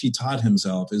at which he taught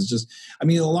himself is just, a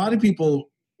lot of people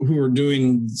who are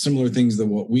doing similar things than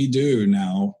what we do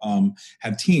now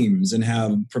have teams and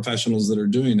have professionals that are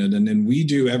doing it. And we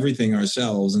do everything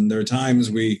ourselves. And there are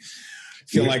times we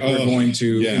feel like we're going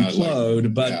to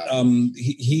implode, but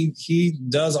he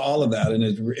does all of that. And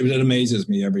it amazes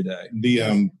me every day.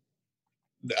 It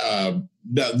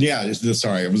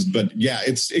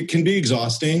can be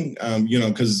exhausting,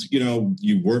 because,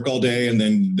 you work all day and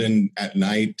then at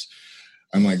night,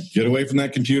 I'm like, get away from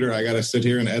that computer. I got to sit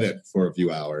here and edit for a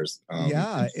few hours.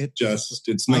 It's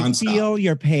nonstop. I feel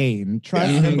your pain. Trust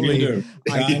and believe.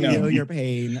 I feel your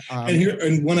pain.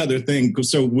 And one other thing.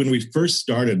 So when we first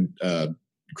started,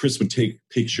 Kris would take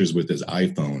pictures with his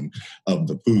iPhone of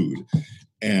the food.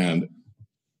 And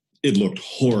it looked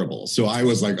horrible. So I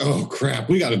was like, oh crap,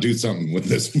 we got to do something with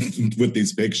this, with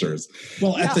these pictures.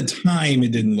 Well, at the time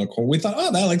it didn't look horrible. We thought,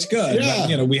 oh, that looks good.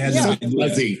 Yeah. But, we had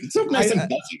fuzzy. So nice and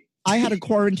fuzzy. I had a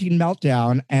quarantine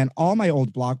meltdown, and all my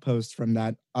old blog posts from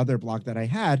that other blog that I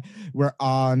had were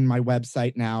on my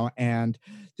website now, and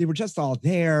they were just all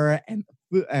there, and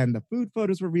the food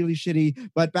photos were really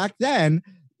shitty. But back then,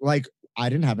 like, I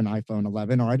didn't have an iPhone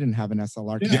 11 or I didn't have an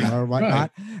SLR camera or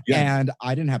whatnot. Right. Yeah. And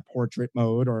I didn't have portrait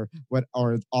mode or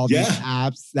all these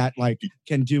apps that like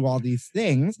can do all these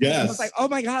things. Yes. I was like, oh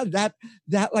my God, that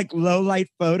like low light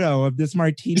photo of this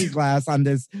martini glass on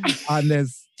this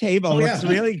table looks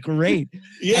really great.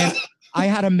 Yeah. And I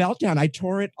had a meltdown. I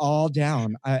tore it all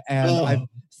down. I'm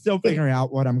still figuring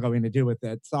out what I'm going to do with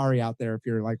it. Sorry out there if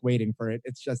you're like waiting for it.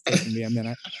 It's just taking me a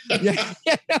minute. Yeah.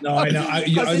 No, I know. I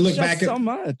look back at so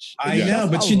much. I know,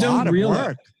 but you don't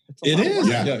realize it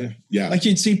is. Yeah. Like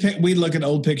you'd see, we'd look at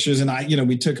old pictures, and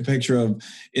we took a picture of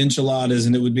enchiladas,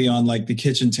 and it would be on like the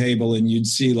kitchen table, and you'd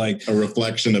see like a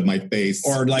reflection of my face,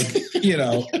 or like an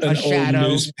old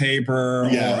newspaper, or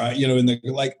in the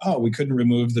like, oh, we couldn't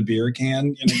remove the beer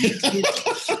can.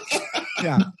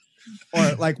 Yeah.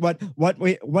 Or like what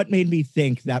made me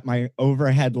think that my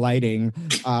overhead lighting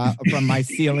from my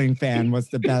ceiling fan was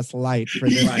the best light for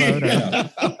this photo? Yeah.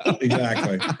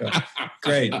 Exactly. Yeah.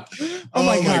 Great. Oh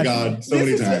my God. So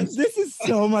many times. This is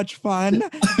so much fun.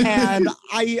 And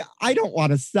I don't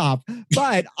want to stop,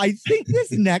 but I think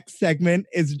this next segment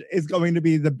is going to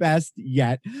be the best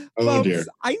yet. Oh, folks, dear.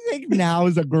 I think now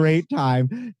is a great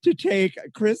time to take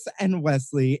Kris and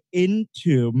Wesley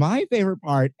into my favorite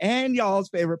part and y'all's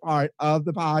favorite part of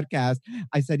the podcast.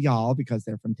 I said y'all because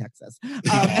they're from Texas.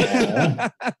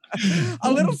 A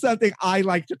little something I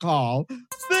like to call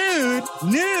food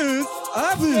news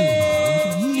update.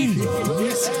 Food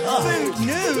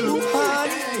news,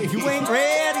 honey. You ain't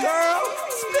ready, girl?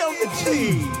 Spill the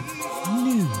tea.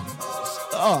 News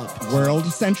up. World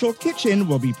Central Kitchen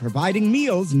will be providing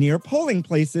meals near polling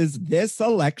places this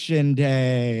election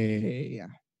day.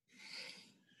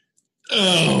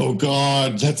 Oh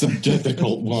God, that's a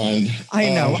difficult one. I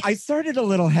know. I started a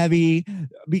little heavy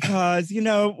because,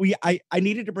 I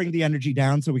needed to bring the energy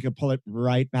down so we could pull it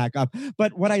right back up.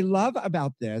 But what I love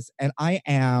about this, and I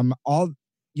am all,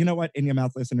 you know what, In Your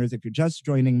Mouth listeners, if you're just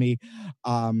joining me,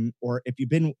 or if you've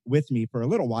been with me for a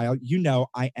little while,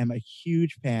 I am a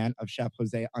huge fan of Chef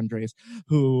Jose Andres,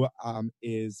 who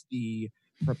is the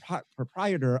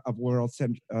proprietor of World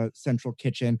Central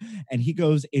Kitchen, and he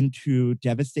goes into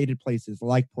devastated places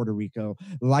like Puerto Rico,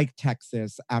 like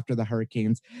Texas after the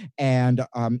hurricanes, and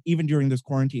even during this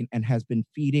quarantine, and has been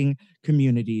feeding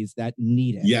communities that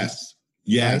need it. Yes.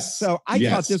 Right? So I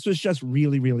thought this was just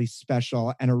really, really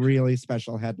special and a really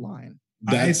special headline.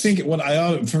 I think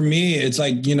for me, it's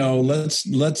like,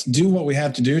 let's do what we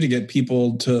have to do to get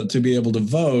people to be able to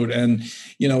vote. And,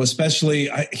 especially,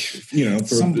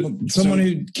 someone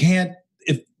who can't,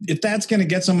 if that's going to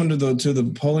get someone to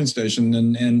the polling station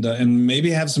and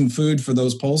maybe have some food for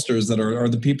those pollsters that are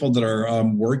the people that are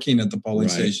working at the polling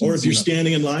station. Or if you're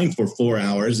standing in line for 4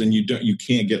 hours and you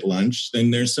can't get lunch,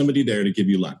 then there's somebody there to give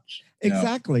you lunch.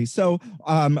 Exactly. So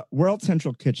World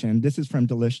Central Kitchen, this is from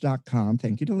Delish.com.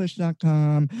 Thank you,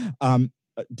 Delish.com.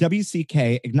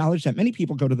 WCK acknowledged that many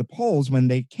people go to the polls when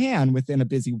they can within a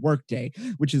busy workday,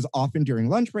 which is often during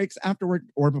lunch breaks, after work,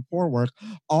 or before work,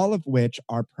 all of which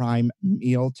are prime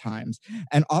meal times.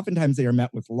 And oftentimes they are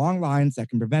met with long lines that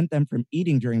can prevent them from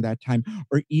eating during that time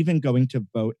or even going to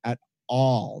vote at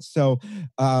all. So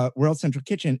World Central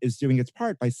Kitchen is doing its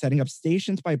part by setting up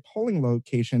stations by polling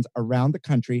locations around the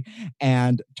country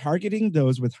and targeting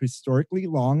those with historically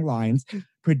long lines,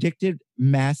 predicted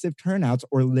massive turnouts,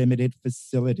 or limited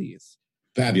facilities.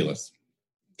 Fabulous.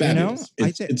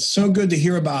 It's so good to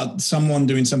hear about someone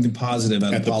doing something positive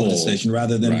at a polling station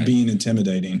rather than being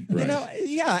intimidating. Right.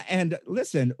 And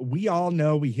listen, we all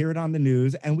know, we hear it on the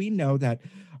news, and we know that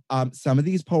some of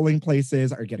these polling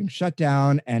places are getting shut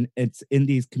down, and it's in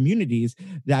these communities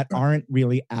that aren't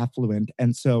really affluent.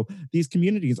 And so these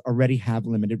communities already have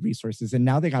limited resources, and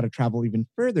now they got to travel even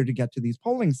further to get to these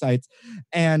polling sites.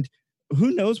 And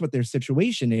who knows what their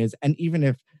situation is, and even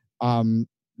if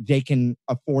they can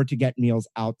afford to get meals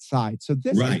outside. So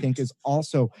this, I think, is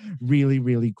also really,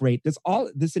 really great. This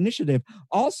initiative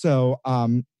also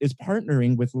is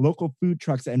partnering with local food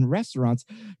trucks and restaurants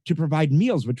to provide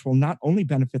meals, which will not only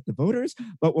benefit the voters,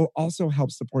 but will also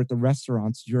help support the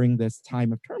restaurants during this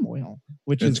time of turmoil,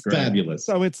 which is fabulous.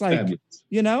 So it's like,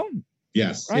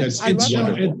 Yes. Right? Yes. It's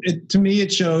wonderful. To me,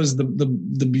 it shows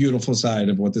the beautiful side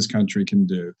of what this country can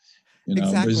do.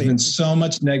 There's been so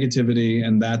much negativity,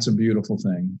 and that's a beautiful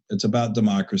thing. It's about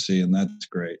democracy, and that's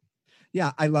great.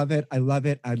 Yeah, I love it. I love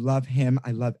it. I love him.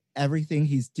 I love everything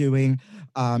he's doing.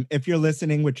 If you're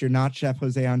listening, which you're not, Chef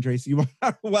Jose Andres, you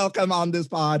are welcome on this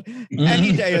pod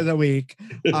any day of the week.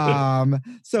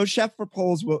 So Chefs for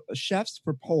Polls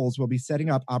will be setting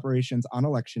up operations on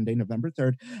Election Day, November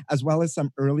 3rd, as well as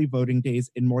some early voting days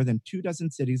in more than 24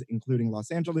 cities, including Los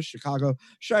Angeles, Chicago,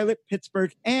 Charlotte,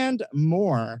 Pittsburgh, and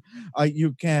more.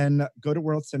 You can go to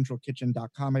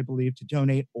worldcentralkitchen.com, I believe, to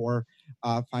donate or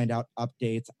find out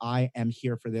updates. I am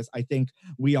here for this. I think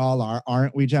we all are,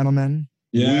 aren't we, gentlemen?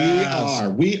 Yes.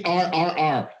 We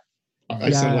are. I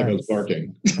sound like I was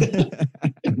barking.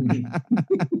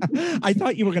 I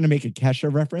thought you were going to make a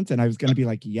Kesha reference, and I was going to be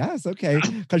like, yes, okay,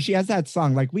 because she has that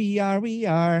song like we are, we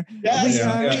are,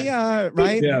 yes, we are,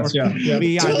 right? Yes, we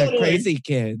are totally. the crazy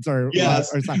kids, or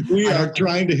yes, or something. We are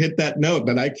trying to hit that note,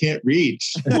 but I can't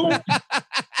reach.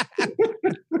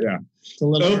 Yeah.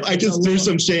 I just threw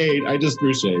some shade.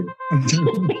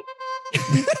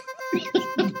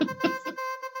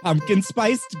 Pumpkin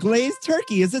spiced glazed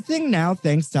turkey is a thing now,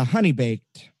 thanks to Honey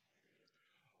Baked.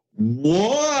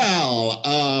 Wow.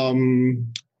 You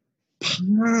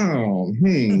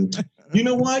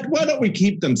know what? Why don't we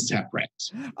keep them separate?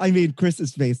 I mean,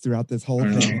 Chris's face throughout this whole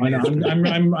thing. I know.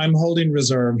 I'm holding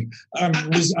reserve.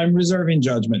 I'm reserving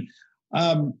judgment.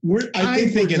 I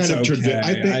think it's okay.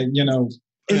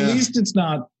 At least it's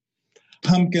not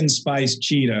pumpkin spice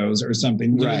Cheetos or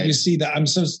something. Right. You see that?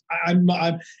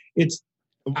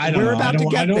 We're about to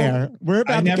get there. We're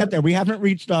about to get there. We haven't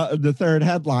reached the third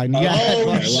headline yet.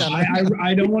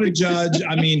 I don't want to judge.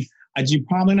 I mean, you're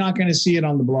probably not going to see it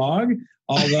on the blog.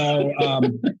 Although,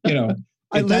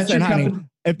 listen, honey.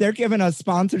 If they're giving us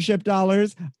sponsorship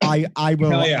dollars, I will.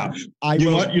 Hell yeah.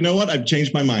 You know what? I've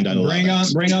changed my mind. Bring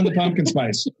on the pumpkin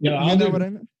spice. I'll know what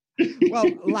I mean. Well,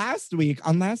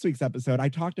 on last week's episode, I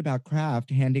talked about Kraft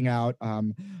giving out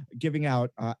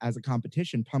as a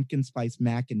competition pumpkin spice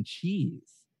mac and cheese.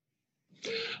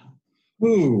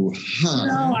 Ooh,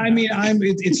 no, I mean,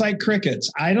 it's like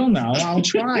crickets. I don't know. I'll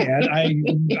try it.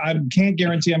 I can't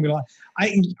guarantee I'm gonna.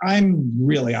 I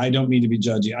don't mean to be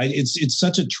judgy. It's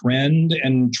such a trend,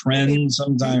 and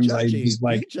sometimes I just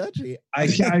like judgy. I'll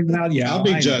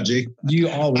be judgy. You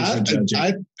always are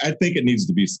judgy. I think it needs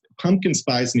to be pumpkin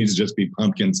spice. Needs to just be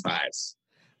pumpkin spice,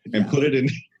 and put it in.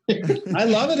 I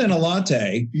love it in a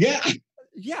latte. Yeah.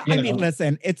 Yeah, I mean,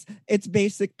 listen, it's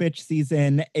basic bitch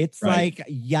season. It's like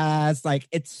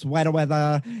it's sweater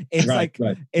weather. It's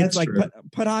it's like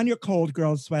put on your cold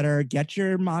girl sweater, get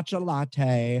your matcha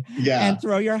latte, and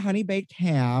throw your honey baked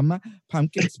ham,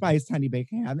 pumpkin spice honey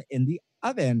baked ham in the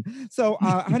oven. So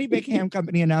Honey Baked Ham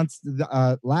Company announced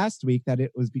last week that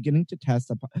it was beginning to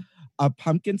test a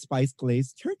pumpkin spice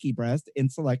glazed turkey breast in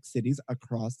select cities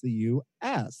across the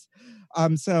U.S.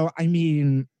 So, I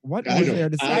mean, what is there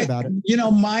to say about it?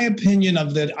 My opinion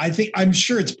of that, I'm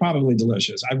sure it's probably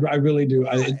delicious. I really do.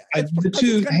 The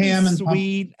two ham and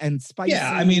sweet and spicy.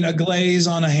 Yeah, I mean, a glaze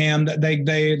on a ham,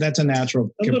 that's a natural.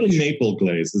 A little maple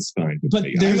glaze is fine. But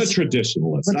I'm a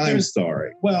traditionalist. I'm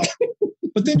sorry. Well,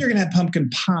 but then you're going to have pumpkin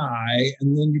pie,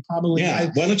 and then you probably... Yeah,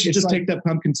 why don't you just take that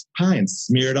pumpkin pie and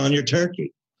smear it on your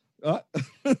turkey?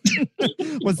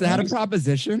 Was that a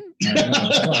proposition?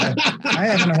 I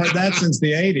haven't heard that since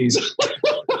the 80s.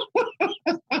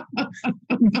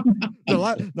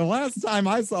 The last time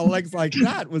I saw legs like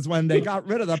that was when they got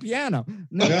rid of the piano.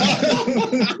 No.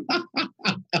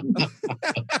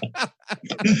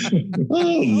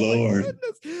 Oh, Lord.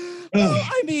 Well,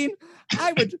 I mean,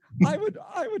 I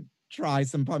would try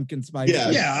some pumpkin spice.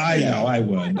 Yeah, I know, I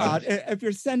would. If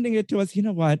you're sending it to us, you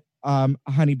know what?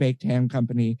 Honey Baked Ham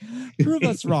Company, prove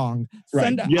us wrong.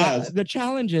 The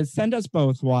challenge is send us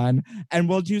both one, and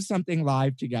we'll do something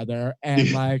live together, and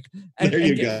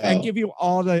and give you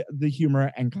all the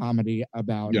humor and comedy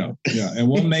about it. Yeah, and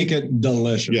we'll make it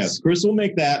delicious. Yes, Kris will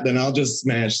make that. Then I'll just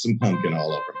smash some pumpkin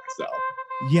all over myself.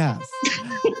 Yes.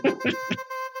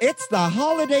 It's the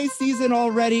holiday season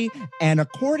already, and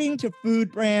according to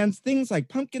food brands, things like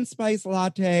pumpkin spice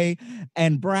latte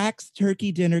and Brax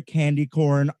turkey dinner candy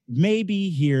corn may be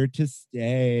here to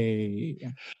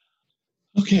stay.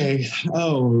 Okay.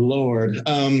 Oh, Lord.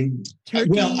 I'm just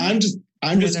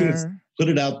going to put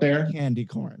it out there. Candy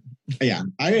corn. Yeah,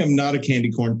 I am not a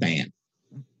candy corn fan.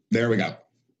 There we go.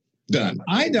 Done.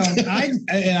 I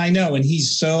know, and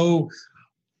he's so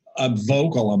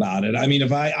vocal about it. I mean,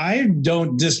 if I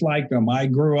don't dislike them. I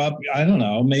grew up, I don't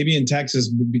know, maybe in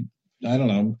Texas, I don't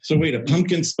know. So wait, a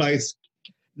pumpkin spice?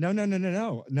 No.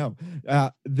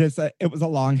 This it was a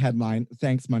long headline.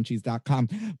 Thanks,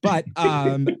 munchies.com. But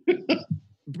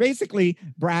basically,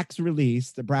 Brax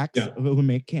who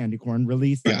make candy corn,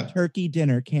 released a turkey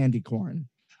dinner candy corn.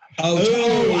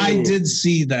 Oh, I did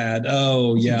see that.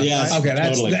 Oh, yeah. Yes, okay,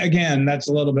 that's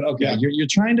a little bit. Okay, Yeah. You're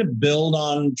trying to build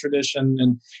on tradition,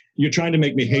 and You're trying to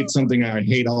make me hate something I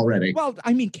hate already. Well,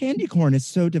 I mean, candy corn is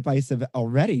so divisive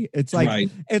already. It's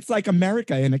like it's like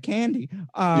America in a candy.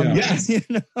 Yes, you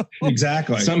know?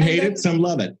 Exactly. Some hate it, some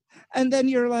love it. And then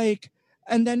you're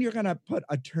gonna put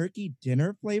a turkey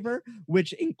dinner flavor,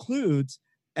 which includes,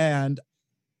 and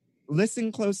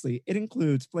listen closely, it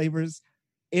includes flavors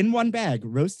in one bag: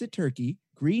 roasted turkey,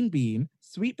 green bean,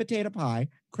 sweet potato pie,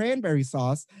 cranberry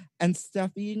sauce, and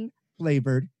stuffing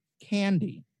flavored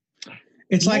candy.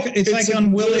 It's like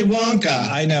on Willy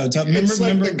Wonka. I know. Remember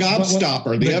the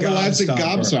Gobstopper, the everlasting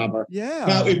Gobstopper. Yeah.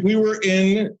 Now, if we were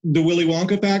in the Willy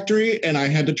Wonka factory and I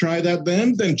had to try that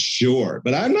then sure.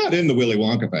 But I'm not in the Willy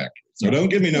Wonka factory, so don't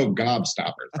give me no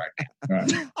Gobstoppers right now.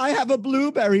 Right. I have a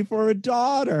blueberry for a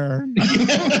daughter.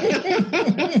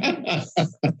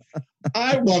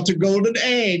 I want a golden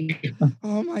egg.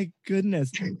 Oh my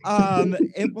goodness.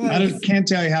 It was. I can't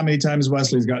tell you how many times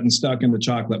Wesley's gotten stuck in the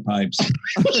chocolate pipes.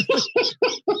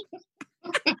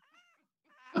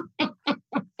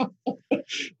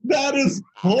 That is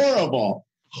horrible.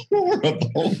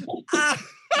 Horrible.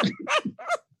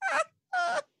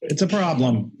 It's a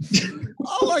problem.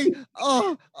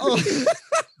 Oh.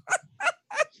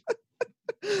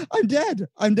 I'm dead.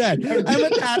 And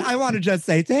with that, I want to just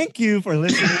say thank you for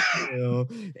listening to.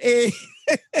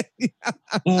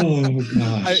 Oh,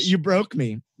 gosh. You broke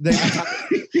me.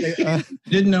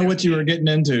 Didn't know what you were getting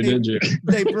into, did you?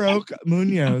 They broke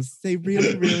Muñoz. They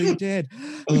really, really did.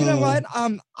 You know what?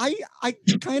 I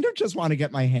kind of just want to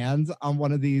get my hands on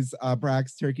one of these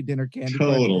Bragg's turkey dinner candy.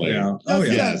 Totally. Yeah. Oh,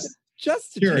 yes.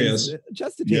 Just to Curious.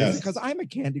 Taste it, because I'm a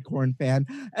candy corn fan.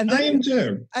 And then, I am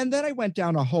too. And then I went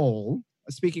down a hole.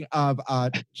 Speaking of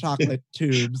chocolate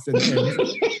tubes and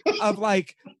things, of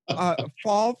like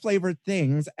fall flavored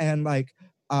things, and like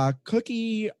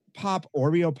cookie pop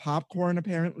Oreo popcorn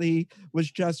apparently was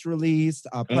just released.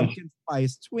 Pumpkin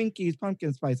spice Twinkies,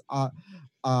 pumpkin spice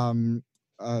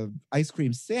ice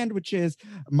cream sandwiches,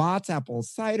 Mott's apple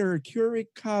cider, Keurig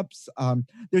cups.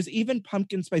 There's even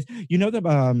pumpkin spice. You know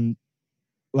the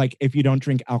like if you don't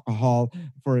drink alcohol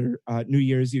for New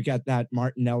Year's, you get that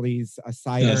Martinelli's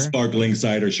cider. Sparkling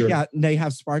cider, sure. Yeah, they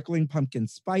have sparkling pumpkin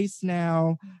spice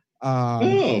now.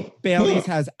 Bailey's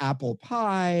has apple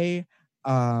pie.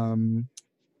 Wow.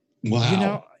 You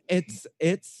know, it's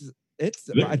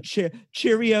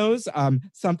Cheerios,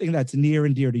 something that's near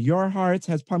and dear to your hearts,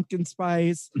 has pumpkin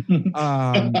spice. You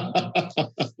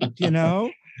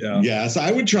know? Yeah. Yes,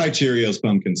 I would try Cheerios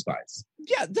pumpkin spice.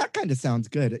 Yeah, that kind of sounds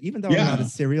good. Even though I'm not a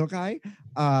cereal guy,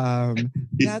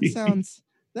 that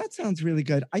sounds really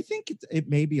good. I think it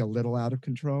may be a little out of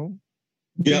control.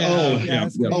 Yeah.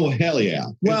 Oh, hell yeah.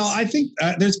 Well, I think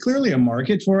there's clearly a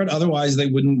market for it. Otherwise, they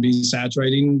wouldn't be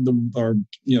saturating the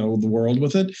world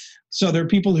with it. So there are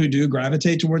people who do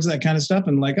gravitate towards that kind of stuff,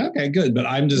 and like, okay, good. But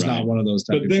I'm just not one of those.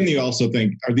 But then you also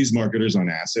think, are these marketers on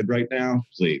acid right now?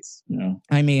 Please. Yeah.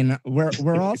 I mean,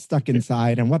 we're all stuck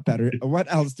inside, and what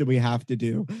else do we have to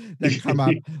do than come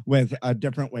up with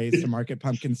different ways to market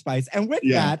pumpkin spice? And with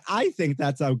that, I think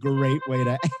that's a great way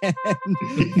to end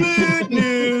Food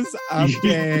News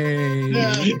Update.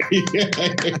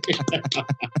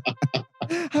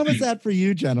 How was that for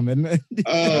you, gentlemen?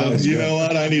 Oh, you know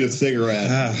what? I need a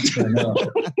cigarette. I know.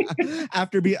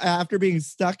 After being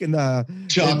stuck in the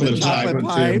chocolate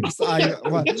pipes,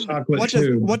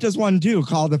 what does one do?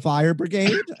 Call the fire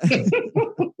brigade?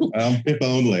 Well, if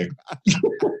only.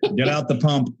 Get out the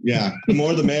pump. Yeah, the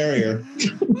more the merrier.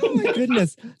 Oh my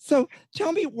goodness! So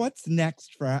tell me what's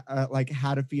next for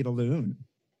How to Feed a Loon.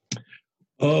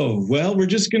 Oh, well, we're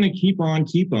just going to keep on.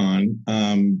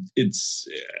 There's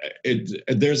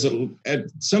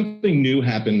something new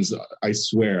happens, I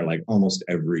swear, like almost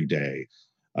every day.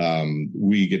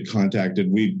 We get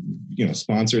contacted,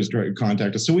 sponsors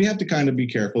contact us. So we have to kind of be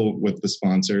careful with the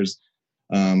sponsors.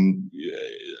 A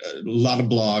lot of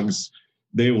blogs,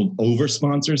 they will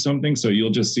over-sponsor something. So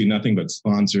you'll just see nothing but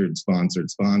sponsored.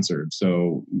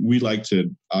 So we like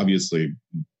to obviously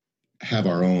have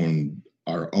our own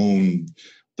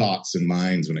thoughts and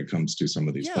minds when it comes to some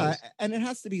of these posts. And it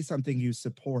has to be something you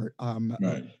support.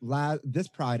 Right. This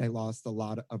Pride, I lost a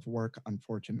lot of work,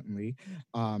 unfortunately,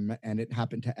 and it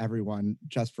happened to everyone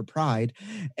just for Pride.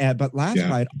 But last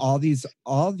Pride, all these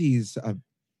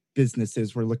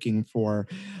businesses were looking for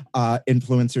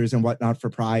influencers and whatnot for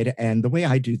Pride. And the way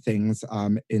I do things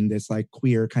in this like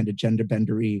queer kind of gender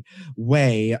bendery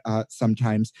way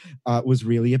sometimes was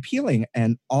really appealing.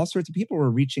 And all sorts of people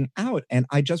were reaching out. And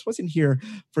I just wasn't here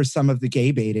for some of the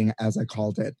gay baiting, as I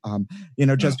called it.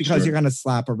 Just because you're going to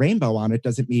slap a rainbow on it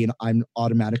doesn't mean I'm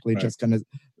automatically just going to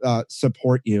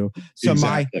support you. So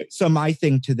my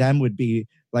thing to them would be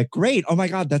like, great. Oh my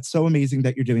God, that's so amazing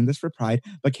that you're doing this for Pride.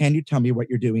 But can you tell me what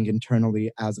you're doing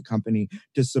internally as a company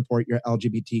to support your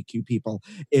LGBTQ people?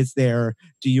 Do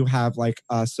you have like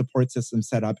a support system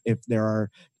set up if there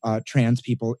are trans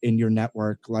people in your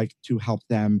network, like to help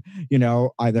them,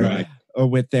 either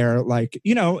with their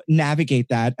navigate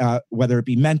that, whether it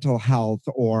be mental health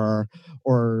or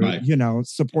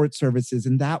support services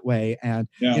in that way. And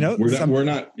we're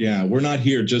not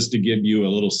here just to give you a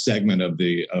little segment of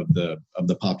the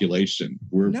population.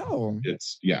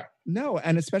 No,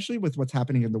 and especially with what's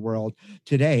happening in the world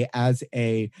today, as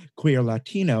a queer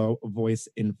Latino voice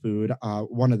in food,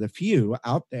 one of the few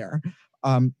out there,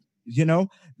 I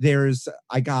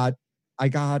got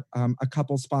a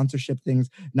couple sponsorship things,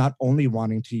 not only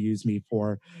wanting to use me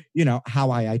for, how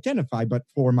I identify, but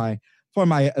for my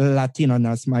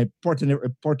Latino-ness, my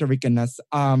Puerto Rican-ness.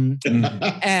 And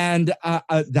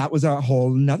that was a whole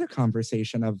nother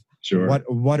conversation of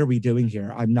what are we doing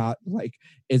here? I'm not like,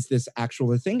 is this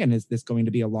actual a thing? And is this going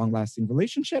to be a long-lasting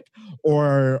relationship?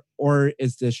 Or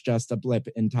is this just a blip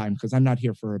in time? Because I'm not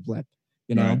here for a blip.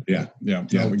 Right. Yeah,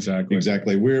 exactly. It's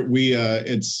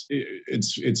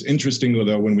interesting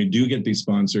though, when we do get these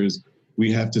sponsors,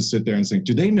 we have to sit there and think,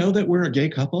 do they know that we're a gay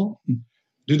couple?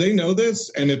 Do they know this?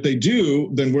 And if they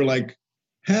do, then we're like,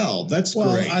 hell, that's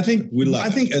great. I think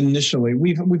initially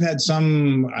we've had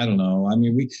some, I don't know. I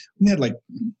mean, we had like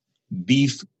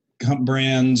beef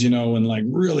brands, and like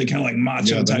really kind of like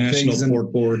macho type National things.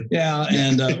 Pork Board. Yeah.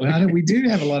 And we do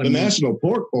have a lot of the National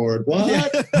Pork Board. What? Yeah.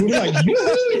 We're like,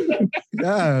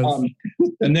 yes.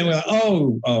 And then we're like,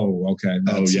 okay.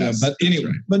 Yes. But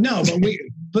anyway, but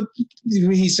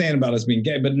he's saying about us being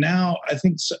gay. But now I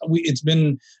think it's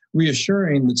been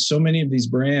reassuring that so many of these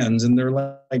brands, and they're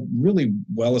like really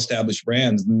well-established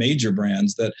brands, major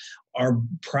brands that are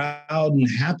proud and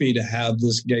happy to have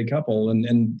this gay couple.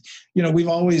 And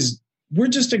we're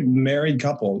just a married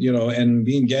couple, and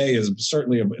being gay is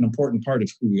certainly an important part of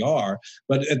who we are.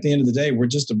 But at the end of the day, we're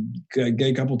just a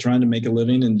gay couple trying to make a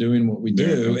living and doing what we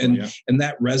do. And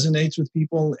that resonates with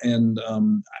people. And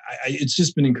it's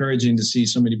just been encouraging to see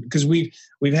so many, because we've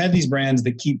had these brands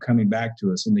that keep coming back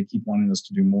to us and they keep wanting us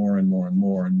to do more and more and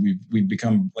more. And we've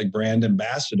become like brand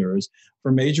ambassadors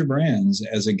for major brands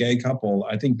as a gay couple.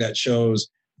 I think that shows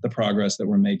the progress that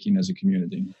we're making as a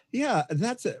community. Yeah,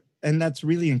 that's it. And that's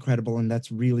really incredible. And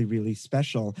that's really, really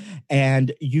special.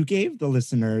 And you gave the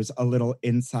listeners a little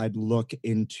inside look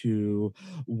into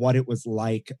what it was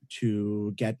like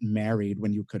to get married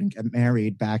when you couldn't get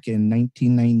married back in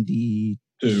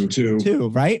 1992,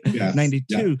 right? Yes.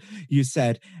 92, you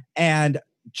said. And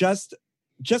just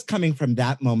coming from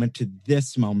that moment to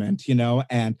this moment,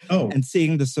 and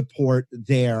seeing the support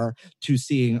there to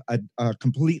seeing a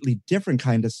completely different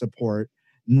kind of support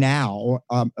now,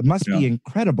 it must be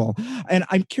incredible. And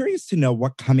I'm curious to know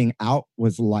what coming out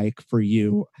was like for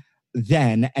you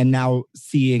then, and now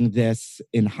seeing this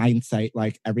in hindsight,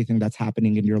 like everything that's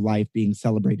happening in your life being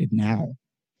celebrated now.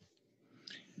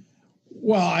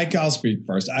 Well, I'll speak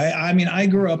first. I mean, I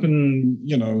grew up in,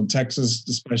 Texas,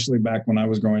 especially back when I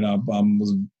was growing up,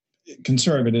 was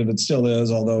conservative. It still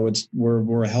is, although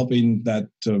we're helping that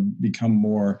to become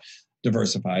more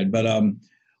diversified. But I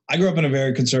grew up in a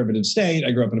very conservative state.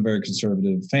 I grew up in a very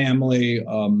conservative family.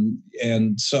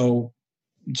 And so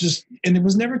and it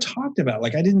was never talked about.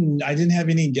 Like I didn't have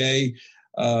any gay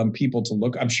people to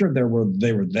look. I'm sure they were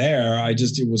there.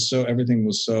 Everything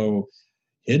was so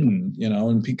hidden,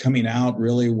 and coming out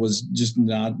really was just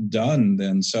not done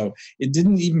then. So it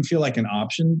didn't even feel like an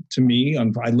option to me.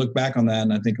 I look back on that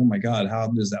and I think, oh my God,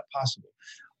 how is that possible?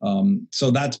 So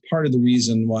that's part of the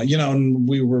reason why,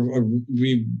 we were a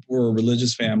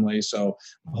religious family. So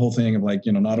the whole thing of like,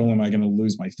 not only am I going to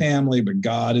lose my family, but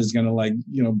God is going to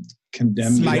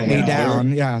condemn smite me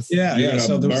down. Yes. Yeah.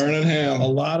 So there burn in hell. A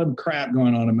lot of crap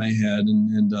going on in my head.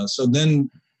 And so then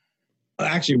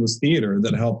actually it was theater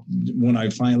that helped. When I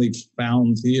finally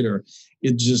found theater,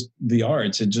 the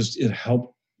arts, it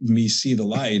helped me see the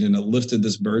light, and it lifted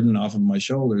this burden off of my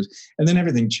shoulders. And then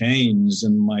everything changed,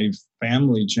 and my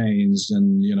family changed,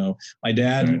 and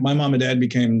my mom and dad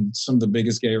became some of the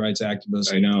biggest gay rights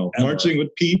activists. I know, ever. Marching with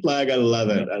P flag. I love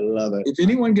it. If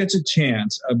anyone gets a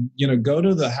chance, go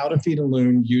to the How to Feed a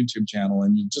Loon YouTube channel,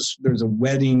 and there's a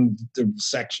wedding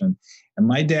section, And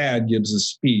my dad gives a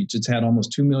speech. It's had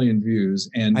almost 2 million views.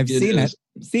 And I've seen it.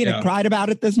 Cried about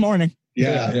it this morning.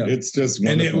 Yeah, it's just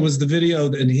wonderful. And it was the video,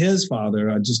 and his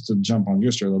father, just to jump on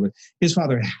your story a little bit, his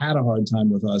father had a hard time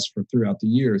with us throughout the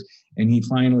years. And he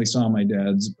finally saw my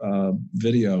dad's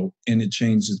video, and it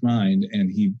changed his mind, and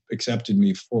he accepted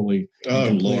me fully.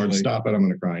 Oh, Lord, stop it. I'm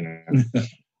going to cry now.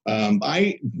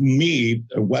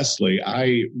 Wesley?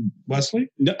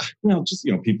 No, well, just,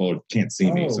 people can't see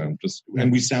me. So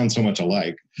and we sound so much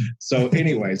alike. So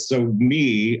anyway,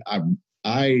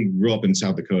 I grew up in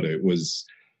South Dakota. It was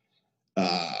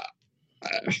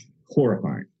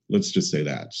horrifying. Let's just say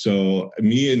that. So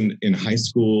me in high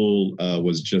school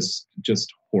was just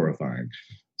horrifying.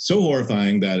 So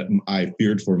horrifying that I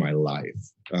feared for my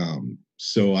life.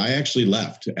 So I actually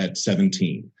left at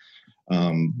 17.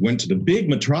 Went to the big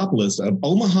metropolis of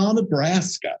Omaha,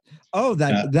 Nebraska. Oh,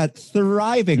 that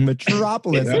thriving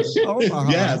metropolis of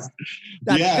Omaha. Yes.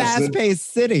 That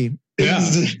fast-paced city. Yeah.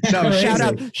 No,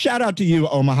 shout out to you,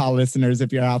 Omaha listeners,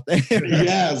 if you're out there.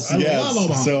 Yes. Love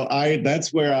Omaha. So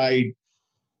that's where I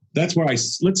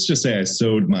let's just say I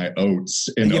sowed my oats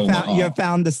in Omaha. You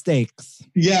found the stakes.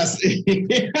 Yes.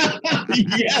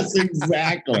 Yes,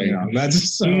 exactly. Yeah,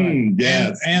 that's so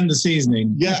yes. And the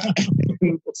seasoning. Yeah.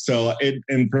 So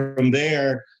and from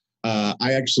there,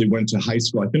 I actually went to high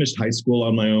school. I finished high school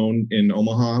on my own in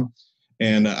Omaha.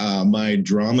 And my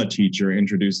drama teacher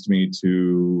introduced me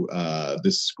to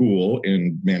this school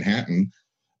in Manhattan.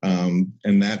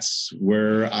 And that's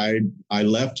where I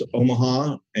left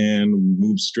Omaha and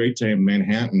moved straight to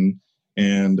Manhattan.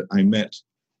 And I met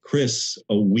Kris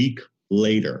a week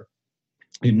later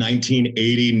in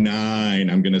 1989.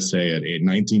 I'm going to say it, in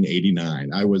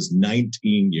 1989. I was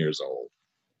 19 years old.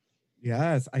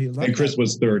 Yes, I love And Kris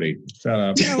was 30. Shut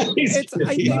up. It's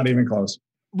not even close.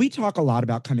 We talk a lot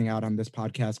about coming out on this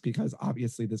podcast because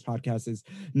obviously this podcast is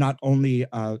not only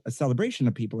a celebration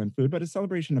of people in food, but a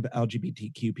celebration of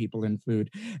LGBTQ people in food.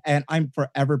 And I'm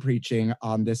forever preaching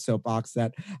on this soapbox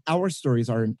that our stories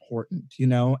are important,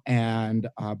 and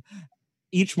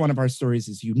each one of our stories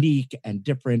is unique and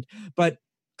different. But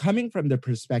coming from the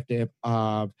perspective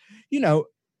of,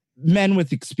 men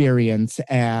with experience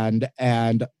and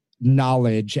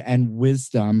knowledge and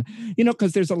wisdom,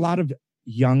 because there's a lot of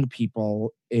young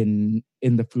people in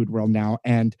the food world now.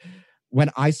 And when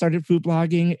I started food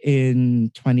blogging in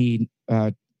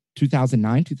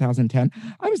 2009, 2010,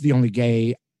 I was the only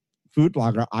gay food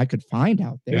blogger I could find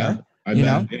out there.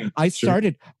 Yeah, I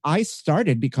started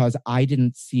because I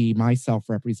didn't see myself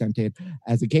represented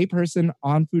as a gay person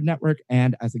on Food Network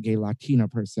and as a gay Latino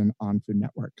person on Food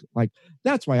Network. Like,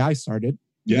 that's why I started.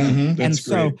 Yeah, that's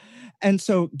great. And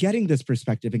so getting this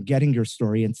perspective and getting your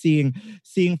story and seeing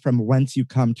from whence you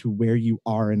come to where you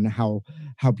are and how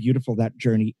beautiful that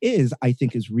journey is, I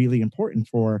think is really important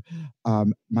for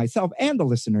myself and the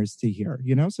listeners to hear,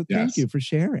 So thank you for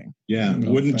sharing. Yeah,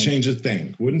 wouldn't change a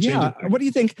thing. Wouldn't change a thing. What do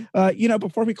you think,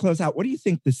 before we close out, what do you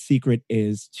think the secret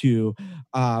is to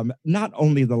not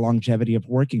only the longevity of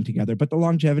working together, but the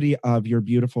longevity of your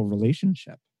beautiful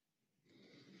relationship?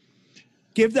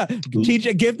 Give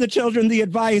the children the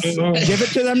advice. Give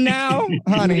it to them now,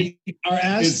 honey. Are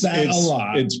asked that a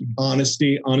lot. It's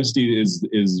honesty. Honesty is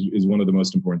one of the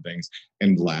most important things,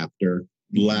 and laughter.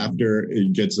 Laughter,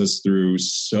 it gets us through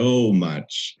so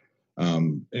much.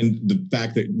 And the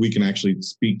fact that we can actually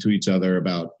speak to each other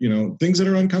about things that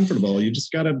are uncomfortable. You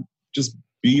just gotta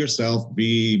be yourself.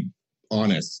 Be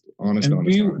honest.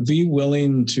 Be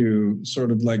willing to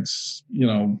sort of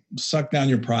suck down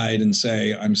your pride and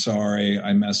say, I'm sorry,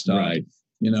 I messed up. Right.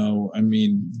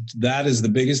 That is the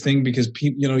biggest thing, because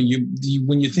people,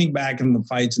 when you think back in the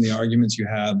fights and the arguments you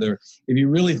have there, if you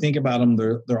really think about them,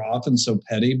 they're often so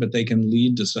petty, but they can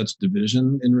lead to such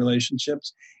division in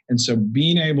relationships. And so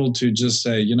being able to just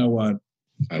say, you know what,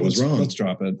 I was wrong. Let's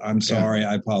drop it. I'm sorry.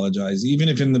 I apologize. Even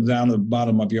if down the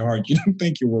bottom of your heart, you don't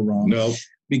think you were wrong. No.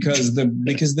 Because then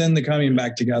the coming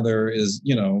back together is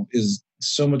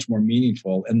so much more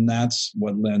meaningful, and that's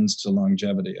what lends to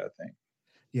longevity, I think.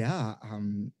 Yeah.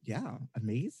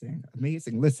 Amazing.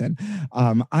 Listen,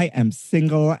 I am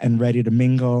single and ready to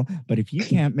mingle, but if you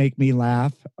can't make me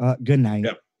laugh, good night.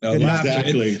 Yep.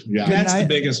 Exactly. Yeah. That's the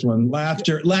biggest one.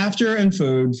 Laughter and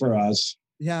food for us.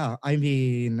 Yeah.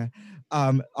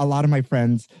 A lot of my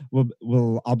friends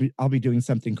I'll be doing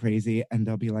something crazy and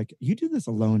they'll be like, you do this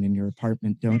alone in your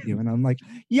apartment, don't you? And I'm like,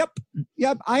 yep.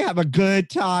 I have a good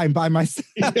time by myself.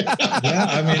 Yeah.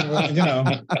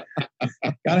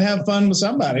 Gotta have fun with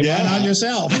somebody. Yeah. Why not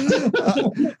yourself?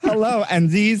 Hello. And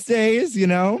these days,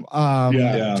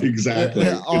 exactly.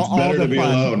 It's better to be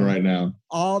alone right now.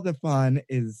 All the fun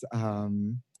is,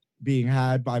 being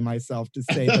had by myself to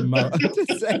say the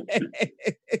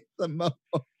most.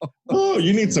 Oh,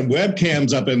 you need some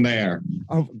webcams up in there.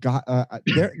 Oh God,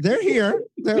 they're here.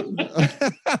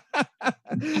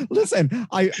 Listen,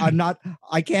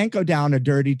 I can't go down a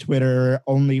dirty Twitter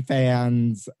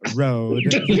OnlyFans road.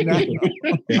 You know?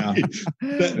 Yeah,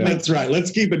 that's right. Let's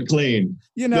keep it clean.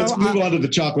 You know, let's move on to the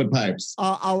chocolate pipes.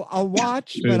 I'll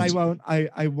watch, but I won't.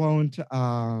 I won't.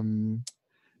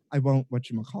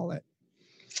 Whatchamacallit?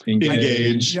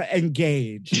 Engage.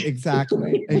 Engage.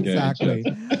 Exactly. Exactly.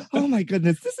 Oh my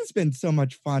goodness. This has been so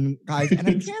much fun, guys. And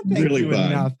I can't thank really you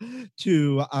fun. enough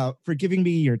for giving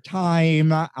me your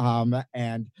time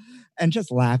and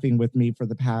just laughing with me for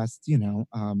the past,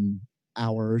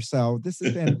 hour or so. This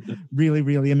has been really,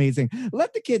 really amazing.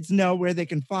 Let the kids know where they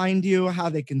can find you, how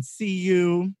they can see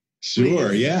you. Sure.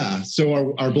 Please. Yeah.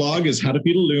 So our blog is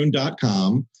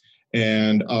howtofeedaloon.com.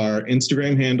 And our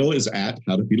Instagram handle is at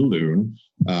howtofeedaloon.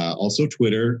 Also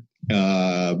Twitter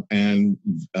and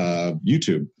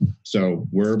YouTube. So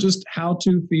we're just how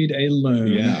to feed a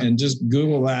loon, and just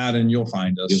Google that and you'll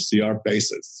find us. You'll see our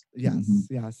faces. Yes,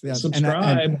 yes.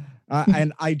 Subscribe.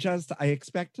 And I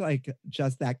expect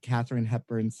just that Katharine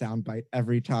Hepburn soundbite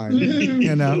every time.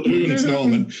 The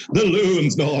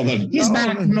Loons, Norman. He's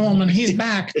back, Norman. He's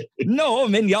back.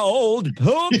 Norman, you old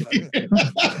poop.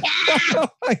 Oh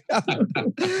my God.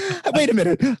 Wait a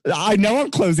minute. I know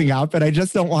I'm closing out, but I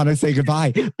just don't want to say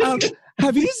goodbye.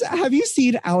 Have you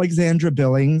seen Alexandra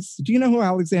Billings? Do you know who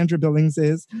Alexandra Billings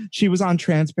is? She was on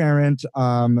Transparent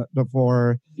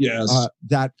before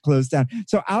that closed down.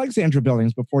 So Alexandra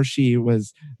Billings, before she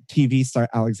was TV star,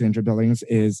 Alexandra Billings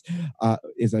is a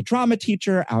drama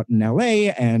teacher out in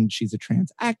LA, and she's a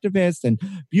trans activist and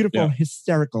beautiful,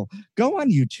 hysterical. Go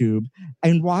on YouTube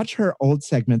and watch her old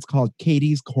segments called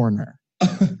Katie's Corner.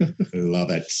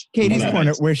 Love it. Katie's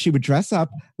Corner, where she would dress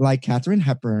up like Katharine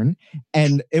Hepburn,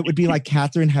 and it would be like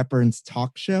Katharine Hepburn's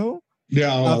talk show.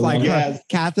 Yeah,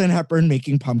 Katharine Hepburn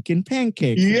making pumpkin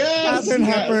pancakes. Yes, Katharine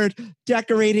Hepburn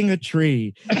decorating a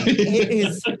tree.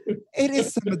 It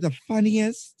is some of the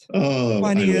funniest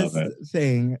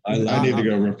thing. I need to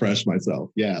go refresh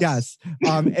myself. Yes.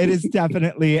 It is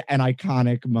definitely an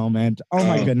iconic moment. Oh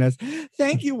my goodness.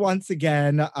 Thank you once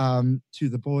again to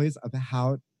the boys of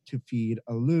How to Feed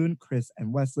a Loon, Kris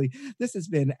and Wesley. This has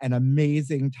been an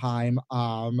amazing time.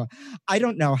 I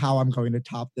don't know how I'm going to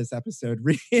top this episode.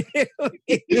 Really.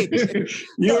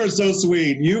 You are so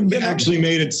sweet. You actually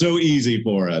made it so easy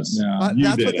for us. Yeah,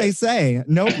 that's what they say.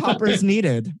 No poppers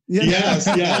needed. Yes.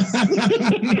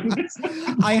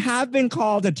 I have been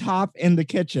called a top in the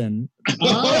kitchen.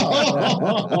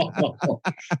 Well,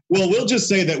 we'll just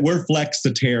say that we're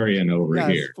flexitarian over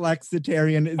here.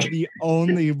 Flexitarian is the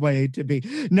only way to be.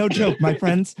 No joke, my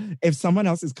friends. If someone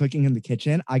else is cooking in the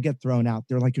kitchen, I get thrown out.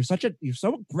 They're like, you're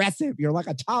so aggressive. You're like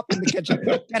a top in the kitchen.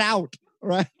 Get out.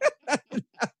 Right.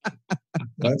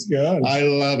 That's good. I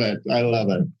love it.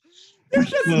 There's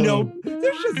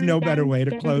just no better way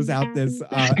to close out this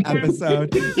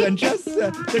episode than just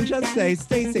say,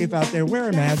 stay safe out there, wear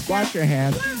a mask, wash your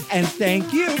hands, and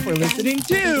thank you for listening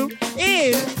to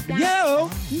In Yo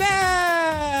Mouth.